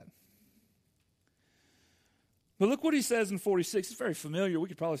about that. But look what he says in 46. It's very familiar. We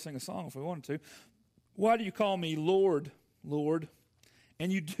could probably sing a song if we wanted to. Why do you call me Lord, Lord,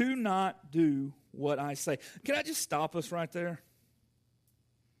 and you do not do what I say? Can I just stop us right there?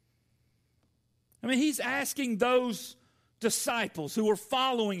 I mean, he's asking those disciples who are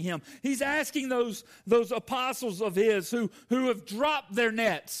following him. He's asking those apostles of his who have dropped their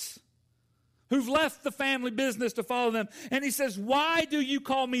nets, who've left the family business to follow them. And he says, why do you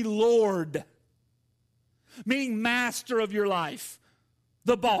call me Lord? Meaning master of your life,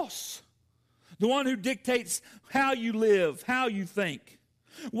 the boss, the one who dictates how you live, how you think.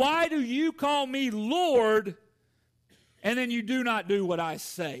 Why do you call me Lord and then you do not do what I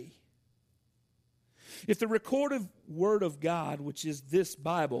say? If the recorded Word of God, which is this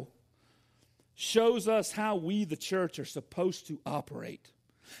Bible, shows us how we, the church, are supposed to operate,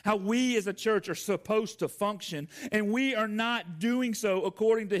 how we as a church are supposed to function, and we are not doing so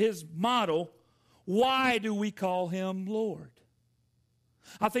according to his model, why do we call him Lord?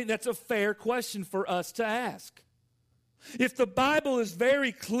 I think that's a fair question for us to ask. If the Bible is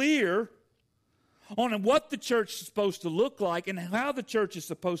very clear on what the church is supposed to look like and how the church is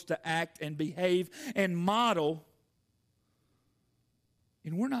supposed to act and behave and model,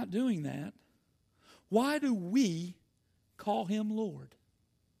 and we're not doing that, why do we call him Lord?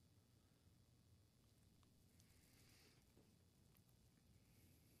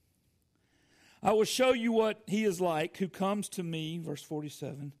 I will show you what he is like who comes to me, verse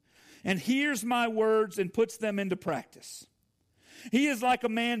 47, and hears my words and puts them into practice. He is like a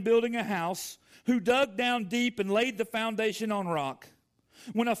man building a house who dug down deep and laid the foundation on rock.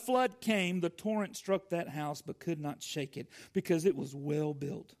 When a flood came, the torrent struck that house but could not shake it because it was well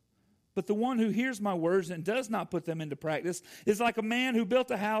built. But the one who hears my words and does not put them into practice is like a man who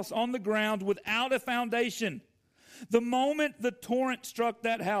built a house on the ground without a foundation. The moment the torrent struck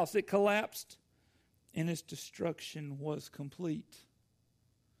that house, it collapsed and its destruction was complete.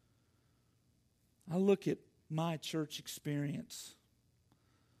 I look at my church experience.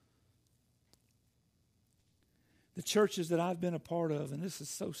 The churches that I've been a part of, and this is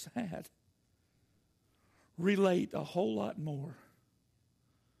so sad, relate a whole lot more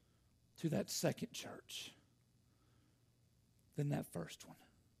to that second church than that first one.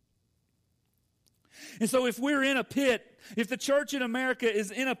 And so if we're in a pit, if the church in America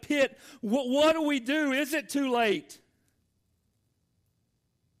is in a pit, what do we do? Is it too late?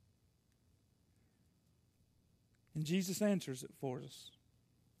 And Jesus answers it for us.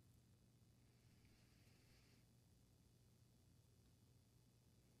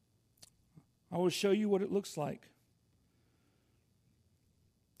 I will show you what it looks like.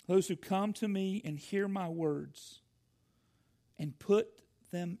 Those who come to me and hear my words and put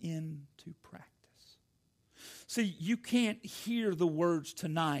them into practice. See, you can't hear the words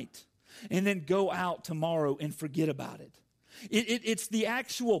tonight and then go out tomorrow and forget about it. It's the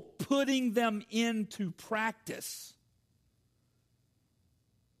actual putting them into practice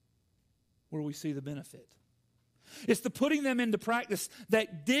where we see the benefit. It's the putting them into practice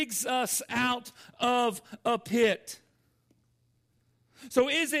that digs us out of a pit. So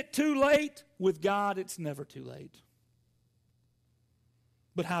is it too late? With God, it's never too late.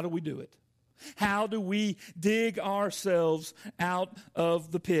 But how do we do it? How do we dig ourselves out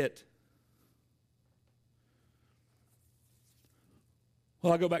of the pit?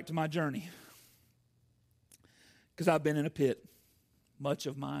 Well, I'll go back to my journey. Because I've been in a pit much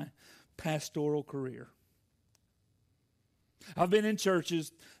of my pastoral career. I've been in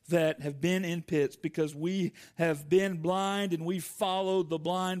churches that have been in pits because we have been blind and we've followed the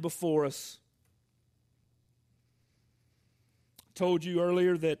blind before us. I told you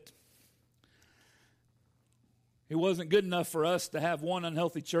earlier that it wasn't good enough for us to have one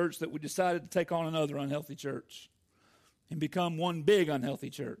unhealthy church, that we decided to take on another unhealthy church and become one big unhealthy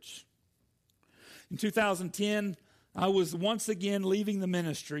church. In 2010, I was once again leaving the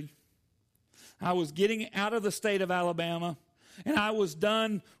ministry. I was getting out of the state of Alabama. And I was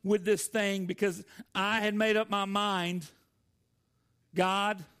done with this thing because I had made up my mind,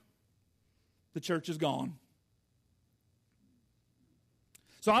 God, the church is gone.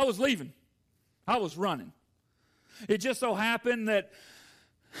 So I was leaving. I was running. It just so happened that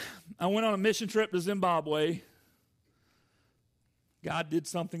I went on a mission trip to Zimbabwe. God did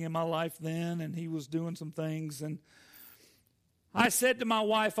something in my life then, and he was doing some things. And I said to my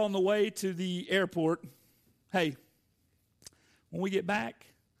wife on the way to the airport, hey, when we get back,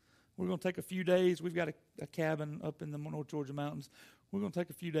 we're going to take a few days. We've got a cabin up in the North Georgia mountains. We're going to take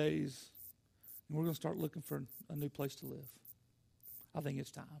a few days, and we're going to start looking for a new place to live. I think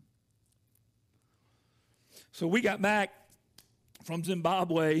it's time. So we got back from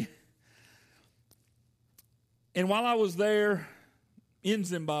Zimbabwe, and while I was there in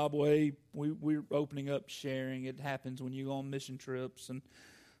Zimbabwe, we were opening up sharing. It happens when you go on mission trips, and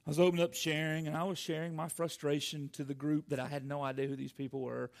I was opening up sharing, and I was sharing my frustration to the group that I had no idea who these people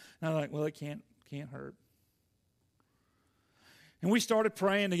were. And I was like, well, it can't hurt. And we started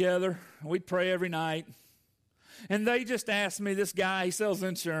praying together. We'd pray every night. And they just asked me, this guy, he sells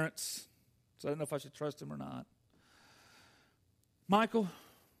insurance, so I don't know if I should trust him or not. Michael,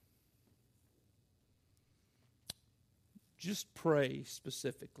 just pray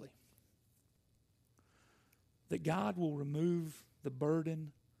specifically that God will remove the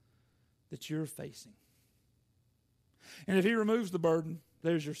burden that you're facing. And if he removes the burden,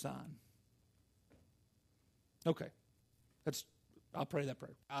 there's your sign. Okay. I'll pray that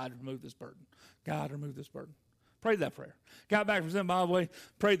prayer. God, remove this burden. God, remove this burden. Prayed that prayer. Got back from Zimbabwe,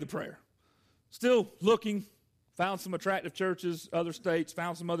 prayed the prayer. Still looking, found some attractive churches, other states,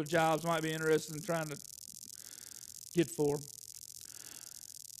 found some other jobs might be interested in trying to get for.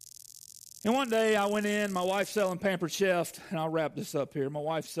 And one day I went in, my wife's selling Pampered Chef, and I'll wrap this up here. My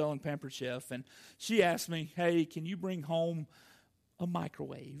wife's selling Pampered Chef, and she asked me, hey, can you bring home a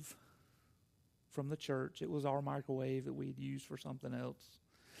microwave from the church? It was our microwave that we'd used for something else.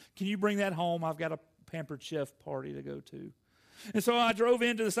 Can you bring that home? I've got a Pampered Chef party to go to. And so I drove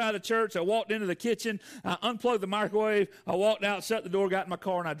into the side of the church. I walked into the kitchen. I unplugged the microwave. I walked out, shut the door, got in my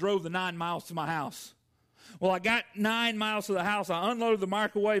car, and I drove the 9 miles to my house. Well, I got 9 miles to the house. I unloaded the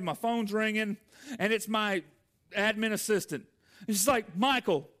microwave. My phone's ringing, and it's my admin assistant. And she's like,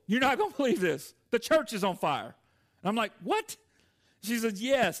 Michael, you're not going to believe this. The church is on fire. And I'm like, what? She said,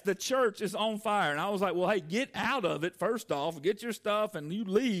 yes, the church is on fire. And I was like, well, hey, get out of it first off. Get your stuff, and you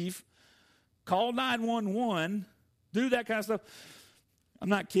leave. Call 911. Do that kind of stuff. I'm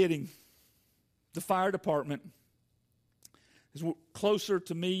not kidding. The fire department is closer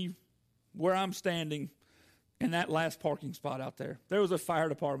to me where I'm standing in that last parking spot out there. There was a fire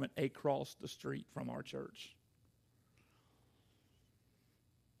department across the street from our church.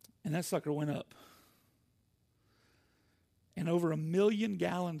 And that sucker went up. And over 1 million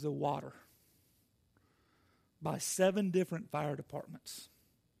gallons of water by 7 different fire departments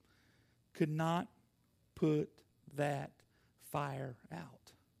could not put that fire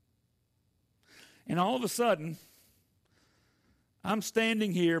out. And all of a sudden, I'm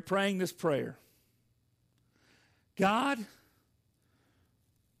standing here praying this prayer. God,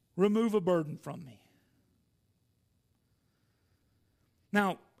 remove a burden from me.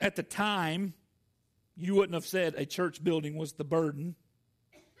 Now, at the time, you wouldn't have said a church building was the burden.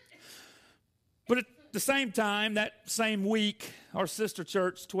 But at the same time, that same week, our sister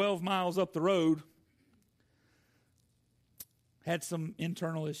church, 12 miles up the road, had some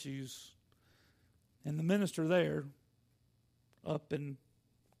internal issues. And the minister there up and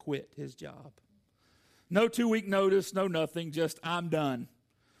quit his job. No 2-week notice, no nothing, just I'm done.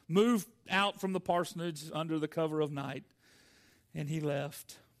 Moved out from the parsonage under the cover of night, and he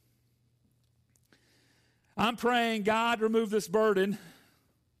left. I'm praying, God, remove this burden,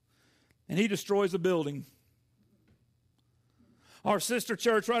 and he destroys a building. Our sister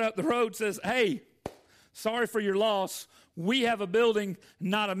church right up the road says, hey, sorry for your loss. We have a building,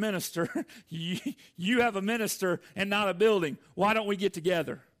 not a minister. You have a minister and not a building. Why don't we get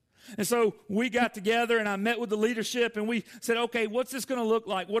together? And so we got together, and I met with the leadership, and we said, okay, what's this going to look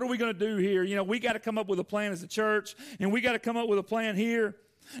like? What are we going to do here? You know, we got to come up with a plan as a church, and we got to come up with a plan here.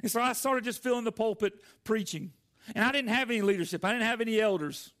 And so I started just filling the pulpit preaching. And I didn't have any leadership. I didn't have any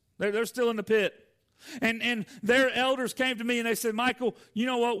elders. They're still in the pit. And their elders came to me and they said, Michael, you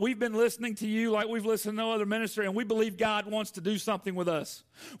know what? We've been listening to you like we've listened to no other minister, and we believe God wants to do something with us.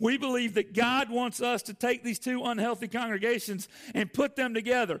 We believe that God wants us to take these 2 unhealthy congregations and put them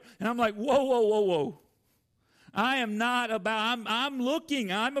together. And I'm like, whoa. I am not about, I'm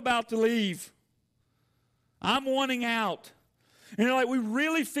looking. I'm about to leave. I'm wanting out. And they're like, we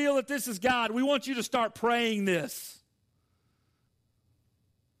really feel that this is God. We want you to start praying this.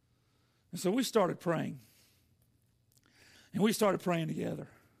 And so we started praying. And we started praying together.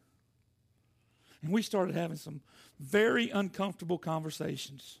 And we started having some very uncomfortable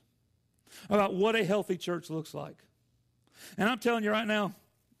conversations about what a healthy church looks like. And I'm telling you right now,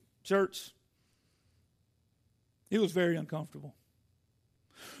 church, it was very uncomfortable.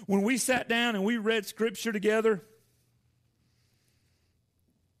 When we sat down and we read Scripture together,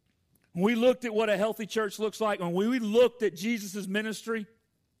 when we looked at what a healthy church looks like, when we looked at Jesus' ministry,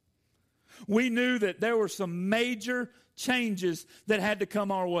 we knew that there were some major changes that had to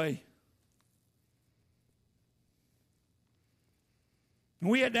come our way. And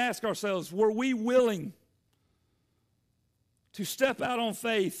we had to ask ourselves, were we willing to step out on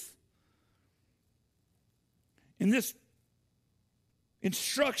faith in this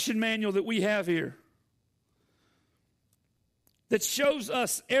instruction manual that we have here that shows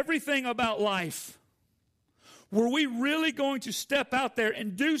us everything about life? Were we really going to step out there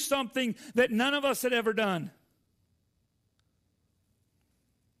and do something that none of us had ever done?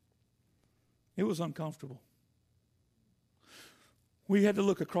 It was uncomfortable. We had to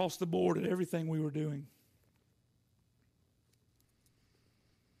look across the board at everything we were doing.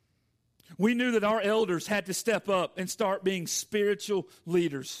 We knew that our elders had to step up and start being spiritual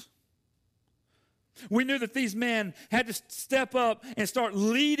leaders. We knew that these men had to step up and start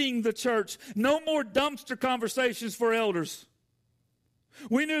leading the church. No more dumpster conversations for elders.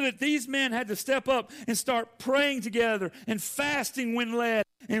 We knew that these men had to step up and start praying together and fasting when led.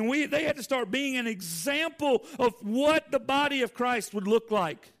 And they had to start being an example of what the body of Christ would look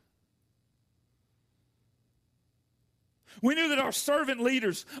like. We knew that our servant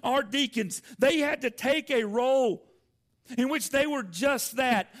leaders, our deacons, they had to take a role in which they were just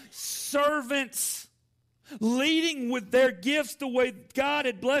that, servants, leading with their gifts the way God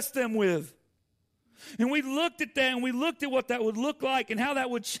had blessed them with. And we looked at that and we looked at what that would look like and how that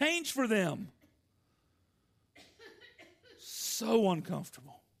would change for them. So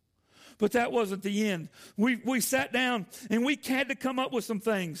uncomfortable. But that wasn't the end. We sat down and we had to come up with some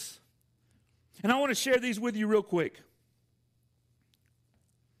things. And I want to share these with you real quick.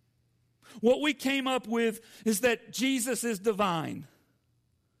 What we came up with is that Jesus is divine.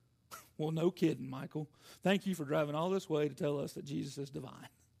 Well, no kidding, Michael. Thank you for driving all this way to tell us that Jesus is divine.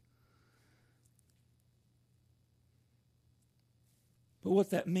 But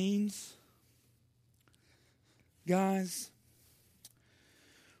what that means, guys,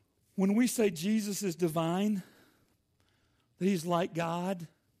 when we say Jesus is divine, that he's like God,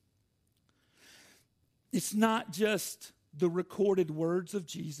 it's not just the recorded words of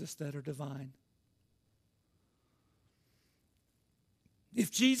Jesus that are divine.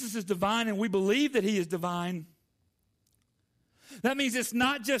 If Jesus is divine and we believe that he is divine, that means it's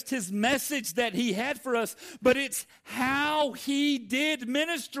not just his message that he had for us, but it's how he did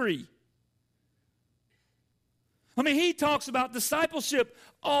ministry. I mean, he talks about discipleship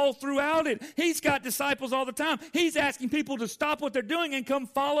all throughout it. He's got disciples all the time. He's asking people to stop what they're doing and come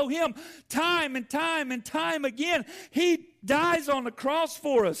follow him time and time and time again. He dies on the cross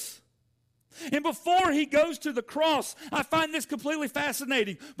for us. And before he goes to the cross, I find this completely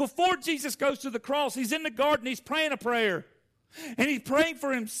fascinating. Before Jesus goes to the cross, he's in the garden, he's praying a prayer. And he's praying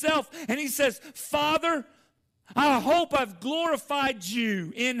for himself, and he says, Father, I hope I've glorified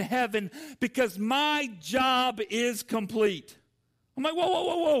you in heaven because my job is complete. I'm like,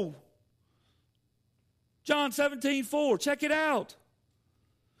 whoa. John 17:4, check it out.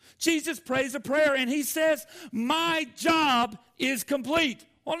 Jesus prays a prayer, and he says, my job is complete.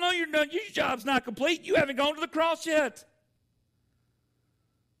 Well, no, you're not. Your job's not complete. You haven't gone to the cross yet.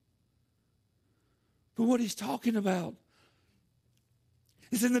 But what he's talking about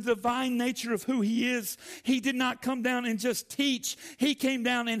is in the divine nature of who he is. He did not come down and just teach. He came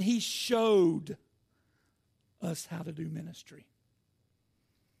down and he showed us how to do ministry.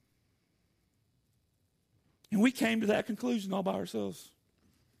 And we came to that conclusion all by ourselves.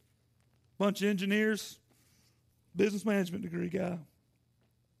 Bunch of engineers, business management degree guy.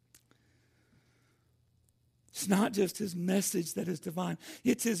 It's not just his message that is divine.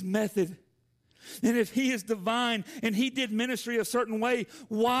 It's his method. And if he is divine and he did ministry a certain way,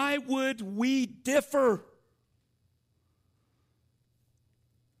 why would we differ?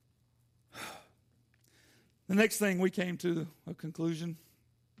 The next thing we came to a conclusion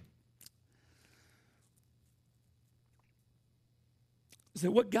is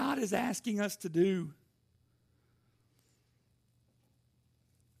that what God is asking us to do,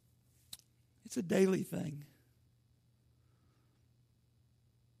 it's a daily thing.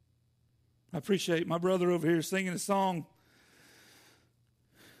 I appreciate my brother over here singing a song.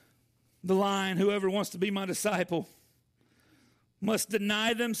 The line, whoever wants to be my disciple must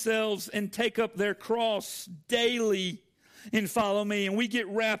deny themselves and take up their cross daily and follow me. And we get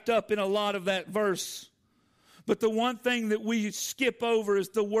wrapped up in a lot of that verse. But the one thing that we skip over is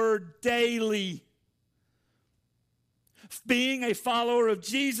the word daily. Being a follower of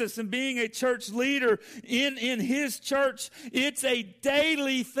Jesus and being a church leader in his church, it's a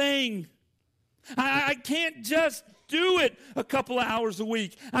daily thing. I can't just do it a couple of hours a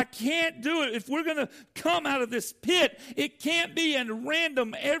week. I can't do it. If we're going to come out of this pit, it can't be a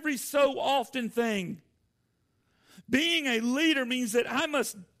random, every so often thing. Being a leader means that I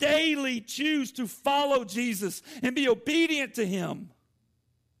must daily choose to follow Jesus and be obedient to him.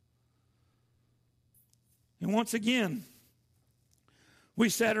 And once again, we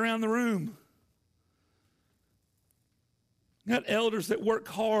sat around the room. Got elders that work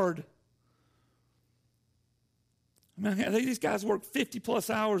hard. I mean, these guys work 50 plus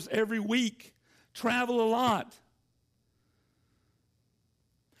hours every week, travel a lot.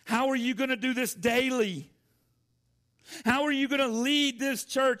 How are you going to do this daily? How are you going to lead this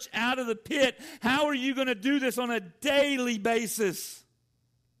church out of the pit? How are you going to do this on a daily basis?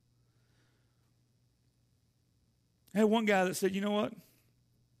 I had one guy that said, you know what?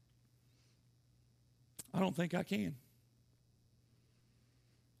 I don't think I can.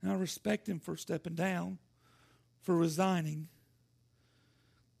 And I respect him for stepping down, for resigning,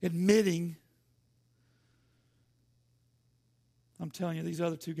 admitting. I'm telling you, these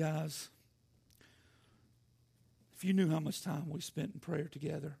other two guys, if you knew how much time we spent in prayer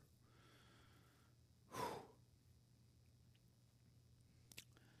together.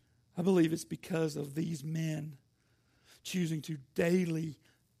 I believe it's because of these men choosing to daily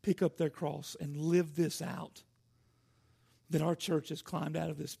pick up their cross and live this out that our church has climbed out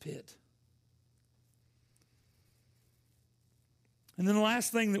of this pit. And then the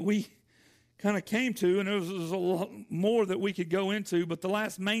last thing that we kind of came to, and there was a lot more that we could go into, but the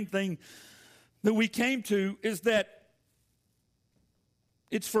last main thing that we came to is that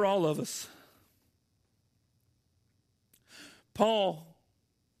it's for all of us. Paul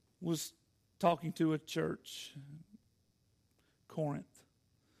was talking to a church, Corinth.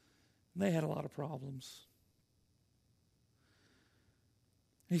 And they had a lot of problems.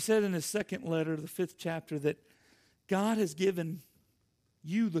 He said in his second letter, the 5th chapter, that God has given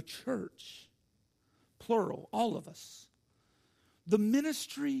you, the church, plural, all of us, the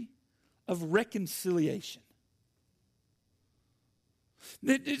ministry of reconciliation.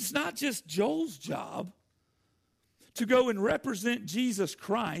 It's not just Joel's job to go and represent Jesus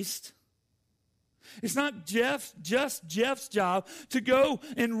Christ. It's not just Jeff's job to go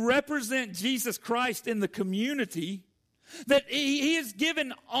and represent Jesus Christ in the community. That he has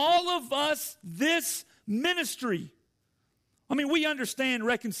given all of us this ministry. I mean, we understand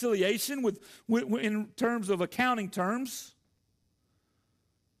reconciliation in terms of accounting terms.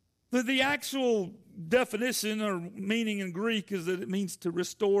 The actual definition or meaning in Greek is that it means to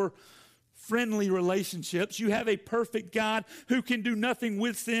restore friendly relationships. You have a perfect God who can do nothing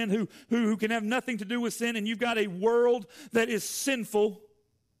with sin, who can have nothing to do with sin, and you've got a world that is sinful.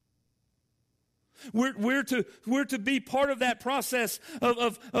 We're to be part of that process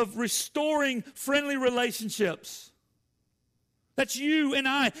of restoring friendly relationships. That's you and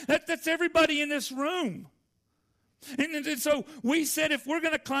I. That's everybody in this room. And so we said if we're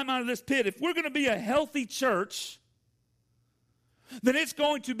going to climb out of this pit, if we're going to be a healthy church, then it's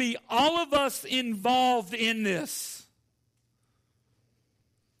going to be all of us involved in this.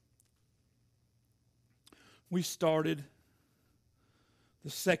 We started the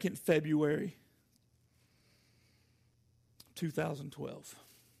 2nd February 2012.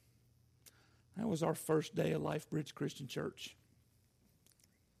 That was our first day of LifeBridge Christian Church.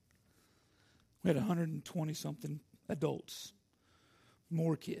 We had 120-something adults,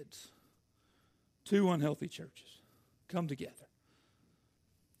 more kids, 2 unhealthy churches come together.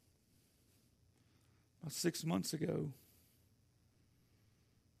 About 6 months ago,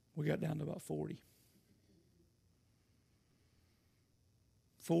 we got down to about 40.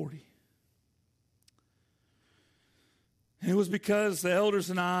 40. And it was because the elders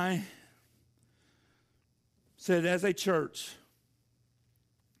and I said, as a church,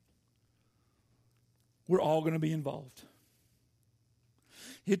 we're all going to be involved.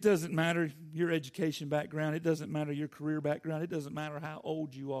 It doesn't matter your education background. It doesn't matter your career background. It doesn't matter how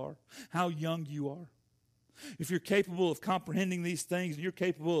old you are, how young you are. If you're capable of comprehending these things and you're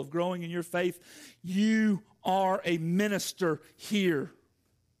capable of growing in your faith, you are a minister here.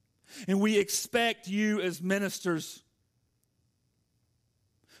 And we expect you as ministers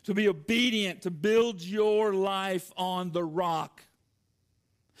to be obedient, to build your life on the rock.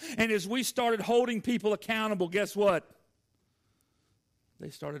 And as we started holding people accountable, guess what? they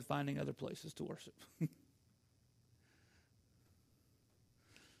started finding other places to worship.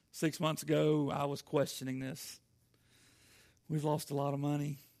 6 months ago, I was questioning this. We've lost a lot of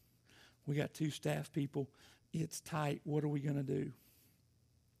money. We got 2 staff people. It's tight. What are we going to do?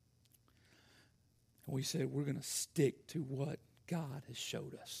 And we said, we're going to stick to what God has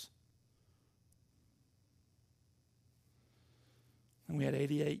showed us. And we had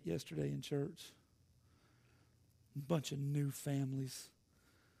 88 yesterday in church. A bunch of new families.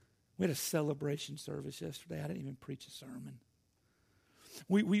 We had a celebration service yesterday. I didn't even preach a sermon.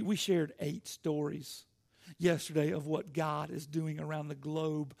 We shared 8 stories yesterday of what God is doing around the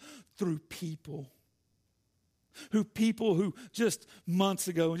globe through people who just months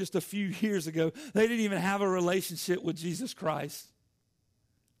ago, just a few years ago, they didn't even have a relationship with Jesus Christ.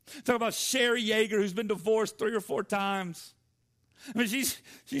 Talk about Sherry Yeager, who's been divorced 3 or 4 times. I mean,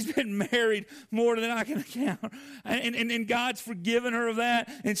 she's been married more than I can count. And God's forgiven her of that.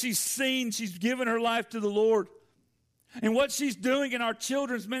 And she's given her life to the Lord. And what she's doing in our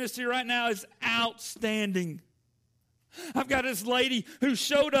children's ministry right now is outstanding. I've got this lady who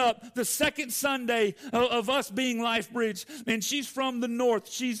showed up the second Sunday of us being LifeBridge, and she's from the north.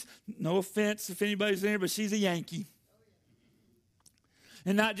 She's, no offense if anybody's in here, but she's a Yankee.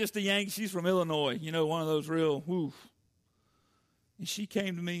 And not just a Yankee, she's from Illinois. You know, one of those real, whoo. And she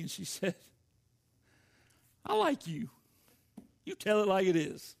came to me and she said, I like you. You tell it like it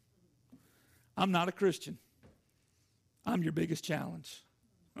is. I'm not a Christian. I'm your biggest challenge.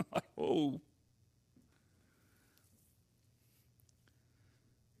 I'm like, whoa.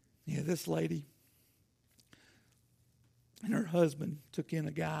 Yeah, this lady and her husband took in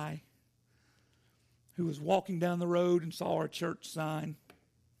a guy who was walking down the road and saw our church sign.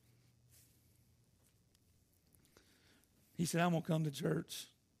 He said, I'm going to come to church.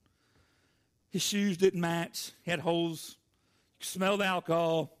 His shoes didn't match. He had holes. You could smell the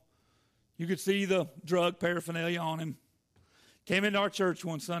alcohol. You could see the drug paraphernalia on him. Came into our church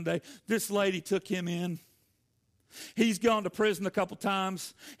one Sunday. This lady took him in. He's gone to prison a couple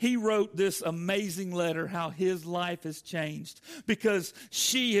times. He wrote this amazing letter how his life has changed because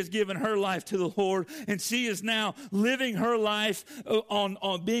she has given her life to the Lord, and she is now living her life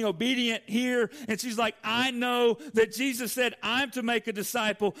on being obedient here. And she's like, I know that Jesus said I'm to make a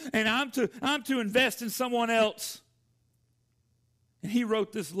disciple and I'm to invest in someone else. And he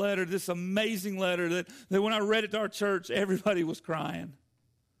wrote this letter, this amazing letter that when I read it to our church, everybody was crying.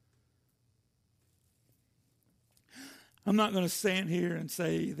 I'm not going to stand here and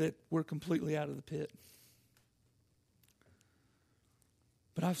say that we're completely out of the pit.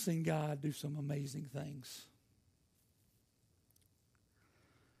 But I've seen God do some amazing things.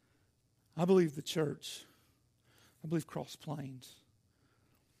 I believe the church, I believe Cross Plains,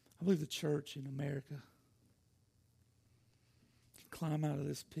 I believe the church in America can climb out of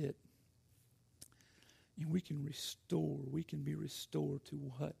this pit and we can be restored to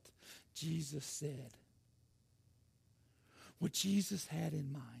what Jesus said. What Jesus had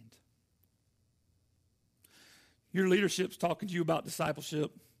in mind. Your leadership's talking to you about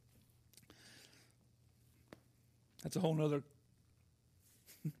discipleship. That's a whole nother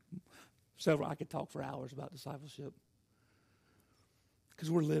I could talk for hours about discipleship. Because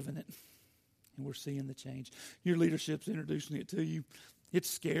we're living it. And we're seeing the change. Your leadership's introducing it to you.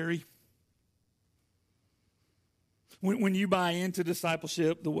 It's scary. When you buy into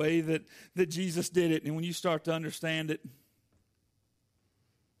discipleship the way that Jesus did it, and when you start to understand it,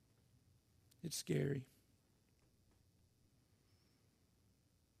 it's scary.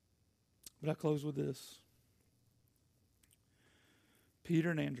 But I close with this.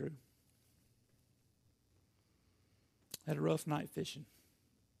 Peter and Andrew had a rough night fishing.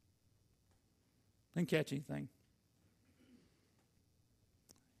 Didn't catch anything.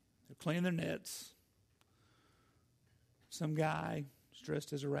 They're cleaning their nets. Some guy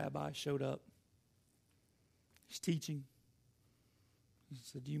dressed as a rabbi showed up. He's teaching. He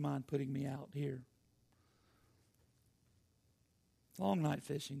said, do you mind putting me out here? Long night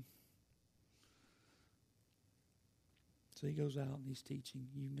fishing. So he goes out and he's teaching.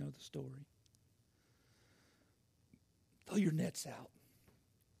 You know the story. Throw your nets out.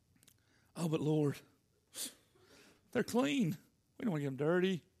 Oh, but Lord, they're clean. We don't want to get them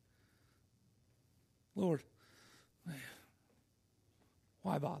dirty. Lord,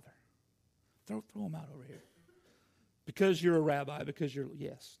 why bother? Throw them out over here. Because you're a rabbi,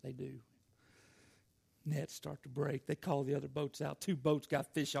 yes, they do. Nets start to break. They call the other boats out. 2 boats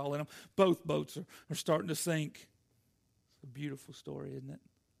got fish all in them. Both boats are starting to sink. It's a beautiful story, isn't it?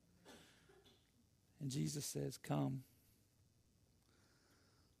 And Jesus says, come,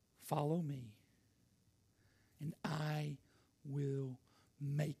 follow me, and I will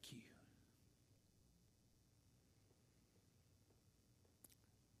make you.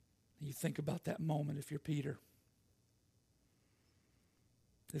 You think about that moment if you're Peter.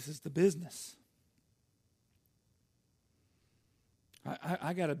 This is the business.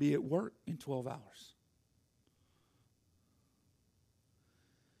 I got to be at work in 12 hours.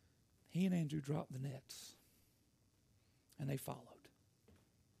 He and Andrew dropped the nets, and they followed.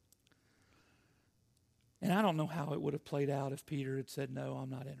 And I don't know how it would have played out if Peter had said, no,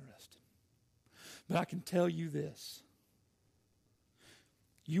 I'm not interested. But I can tell you this.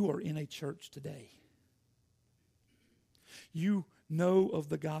 You are in a church today. You know of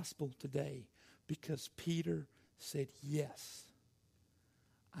the gospel today because Peter said, yes,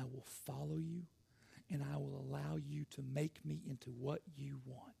 I will follow you and I will allow you to make me into what you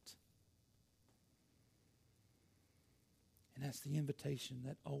want. And that's the invitation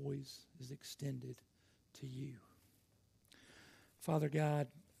that always is extended to you. Father God,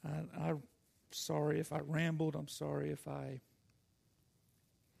 I'm sorry if I rambled. I'm sorry if I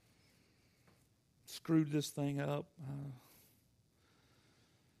screwed this thing up.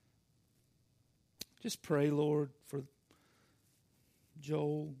 Just pray, Lord, for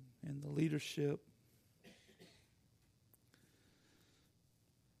Joel and the leadership.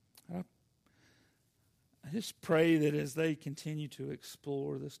 I just pray that as they continue to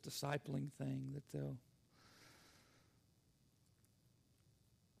explore this discipling thing, that they'll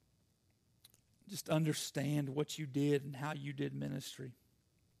just understand what you did and how you did ministry.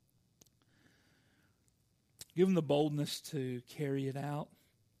 Give them the boldness to carry it out.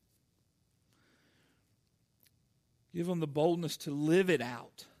 Give them the boldness to live it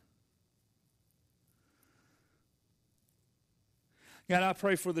out. God, I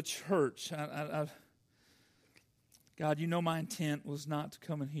pray for the church. God, you know my intent was not to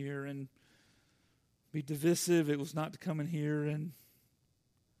come in here and be divisive. It was not to come in here and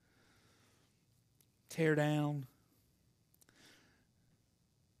tear down.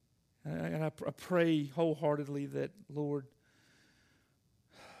 And I pray wholeheartedly that, Lord,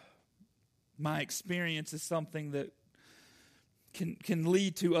 my experience is something that can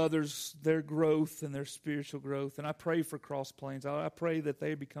lead to others, their growth and their spiritual growth. And I pray for Cross Plains. I pray that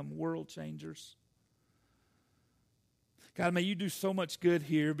they become world changers. God, may you do so much good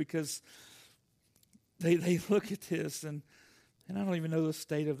here because they look at this and I don't even know the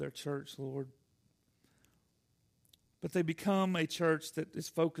state of their church, Lord. But they become a church that is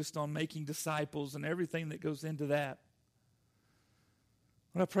focused on making disciples and everything that goes into that.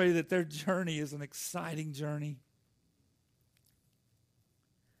 And I pray that their journey is an exciting journey.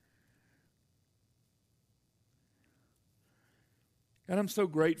 God, I'm so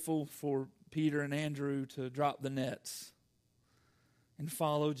grateful for Peter and Andrew to drop the nets and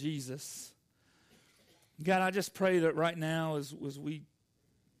follow Jesus. God, I just pray that right now as we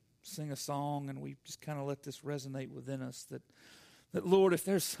sing a song and we just kind of let this resonate within us, that Lord, if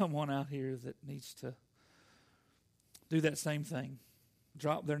there's someone out here that needs to do that same thing,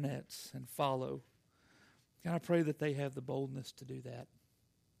 drop their nets and follow, God, I pray that they have the boldness to do that.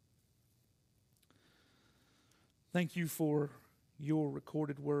 Thank you for your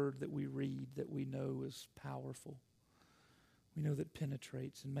recorded word that we read, that we know is powerful. We know that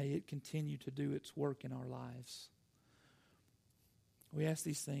penetrates, and may it continue to do its work in our lives. We ask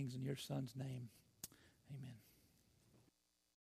these things in your Son's name. Amen.